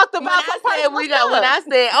 done talked when about I some said personal we got when I stuff.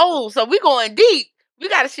 said, oh, so we going deep. We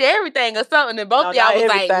gotta share everything or something. And both No, of y'all not was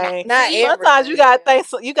like, everything. Not see? Sometimes you gotta everything.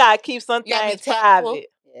 think. You gotta keep some You gotta be things tactful. private.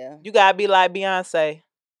 Yeah. You gotta be like Beyonce.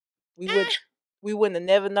 We would. we wouldn't have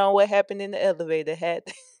never known what happened in the elevator had.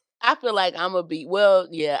 I feel like I'm a be well,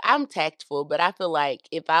 yeah, I'm tactful, but I feel like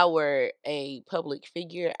if I were a public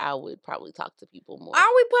figure, I would probably talk to people more.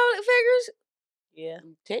 Are we public figures? Yeah,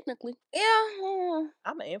 Technically. Yeah.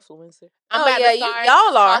 I'm an influencer I'm Oh, about yeah, to you- start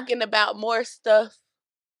y'all are. talking about more stuff.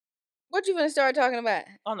 What you gonna start talking about?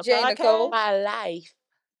 on the Jay podcast. Nicole? My life.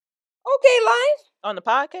 Okay, life. On the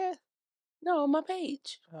podcast. No, on my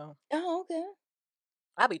page. Oh, Oh, okay.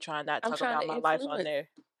 I be trying not to I'm talk trying about to my life on influence. there,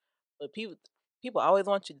 but people always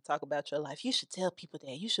want you to talk about your life. You should tell people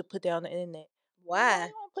that. You should put that on the internet. Why?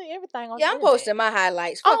 You don't put everything on Yeah, the I'm internet. posting my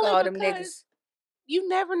highlights. Fuck Only all them because niggas. You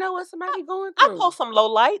never know what somebody going I through. post some low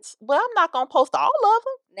lights, but I'm not gonna post all of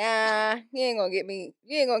them. Nah, you ain't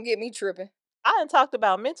gonna get me tripping. I done talked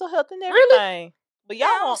about mental health and Really? everything, but y'all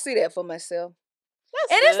Yeah, I don't won't. see that for myself.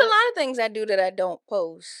 That's And there's a good. lot of things I do that I don't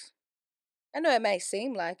post. I know it may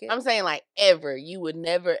seem like it. I'm saying like ever. You would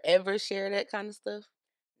never ever share that kind of stuff.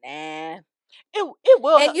 Nah. It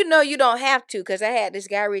will. And you know you don't have to, because I had this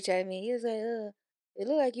guy reach out to me. He was like, it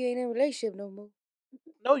look like you ain't in a relationship no more.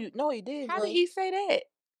 No, you did. How did he say that?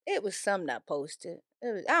 It was something I posted.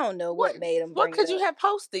 I don't know what made him What bring could it you up. have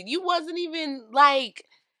posted? You wasn't even like.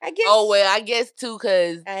 I guess. Oh well, I guess too,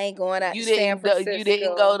 cause I ain't going out you to San Francisco. you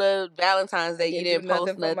didn't go to Valentine's Day. You Didn't didn't do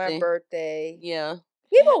post nothing for my birthday. Yeah,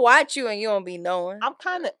 People watch you and you don't be knowing. I'm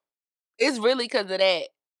kind of. it's really cause of that.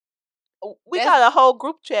 We That's- got a whole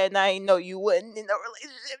group chat, and I ain't know you wasn't in a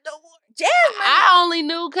relationship no more. Jasmine. I only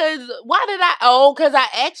knew cause why did I? Oh, cause I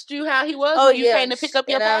asked you how he was when you came to pick up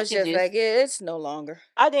your and I was packages. just like, yeah, it's no longer.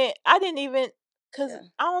 I didn't even. Cause Yeah.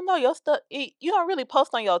 I don't know your stuff. You don't really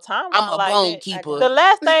post on your timeline. I'm a like bone that. keeper. The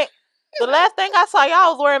last thing I saw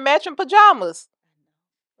y'all was wearing matching pajamas.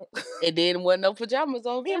 It didn't want no pajamas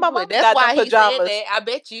on. Me and my February. mama got That's why them he said pajamas. that. I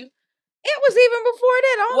bet you. It was even before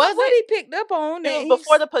that. I don't Was know what it? he picked up on. It was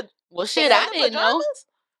before the Well, shit, before I the didn't know. pajamas?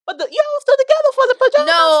 But y'all was still together for the pajamas.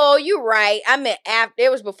 No, you're right. I meant after.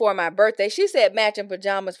 It was before my birthday. She said matching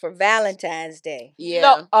pajamas for Valentine's Day. Yeah.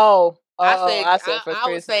 No. Oh. I I said said for I was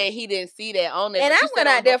Christmas. saying he didn't see that on there. And but I you said went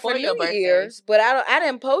it out was there for before your New birthday. Year's, but I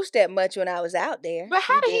didn't post that much when I was out there. But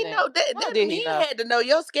how You did he didn't. know that? How That did he me know? had to know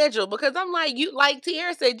your schedule because I'm like you. Like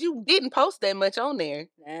Tiara said, you didn't post that much on there.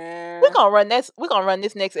 Nah. We're gonna run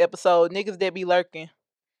this next episode. Niggas that be lurking.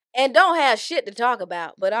 And don't have shit to talk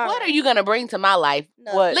about. But all What right. are you gonna bring to my life?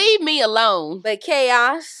 Nothing. What? Leave me alone. But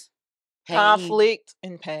chaos Pain. Conflict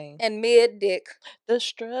and pain. and mid dick.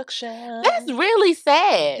 Destruction. That's really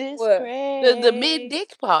sad. disgrace. The mid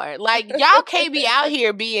dick part. Like y'all can't be out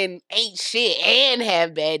here being ain't shit and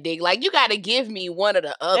have bad dick. Like you gotta give me one or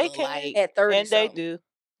the other. They can. Like At 30 And they something. do.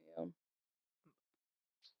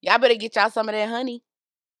 y'all better get y'all some of that honey.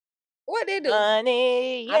 What they do?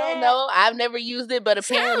 Honey, yeah. I don't know. I've never used it, but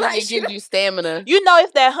Sound apparently like it gives she- you stamina. You know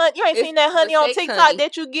it's that honey. You ain't It's seen that the honey on sex TikTok honey.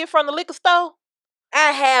 that you get from the liquor store?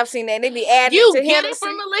 I have seen that. They be adding You it to get Hennessy. it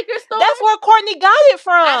from the liquor store? That's where Courtney got it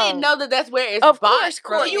from. I didn't know that that's where it's Of bought course,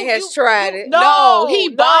 from. Courtney has tried it. No, he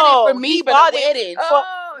bought it for me he for bought the it wedding. for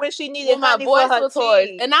Oh, when she needed When my honey voice for her was hoarse.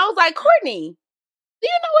 tea. And I was like, Courtney, do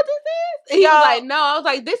you know what this is? And he was Y'all- like, no. I was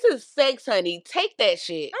like, this is sex honey. Take that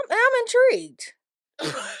shit. I'm intrigued.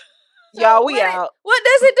 Y'all, we what out. What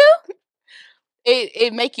does it do?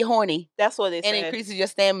 It make you horny That's what it and said. increases your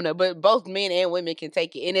stamina. But both men and women can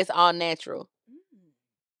take it. And it's all natural.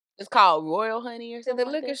 It's called Royal Honey or To something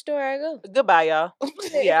the like liquor that. store I go. Goodbye, y'all.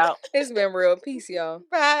 We out. It's been real. Peace, y'all.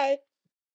 Bye.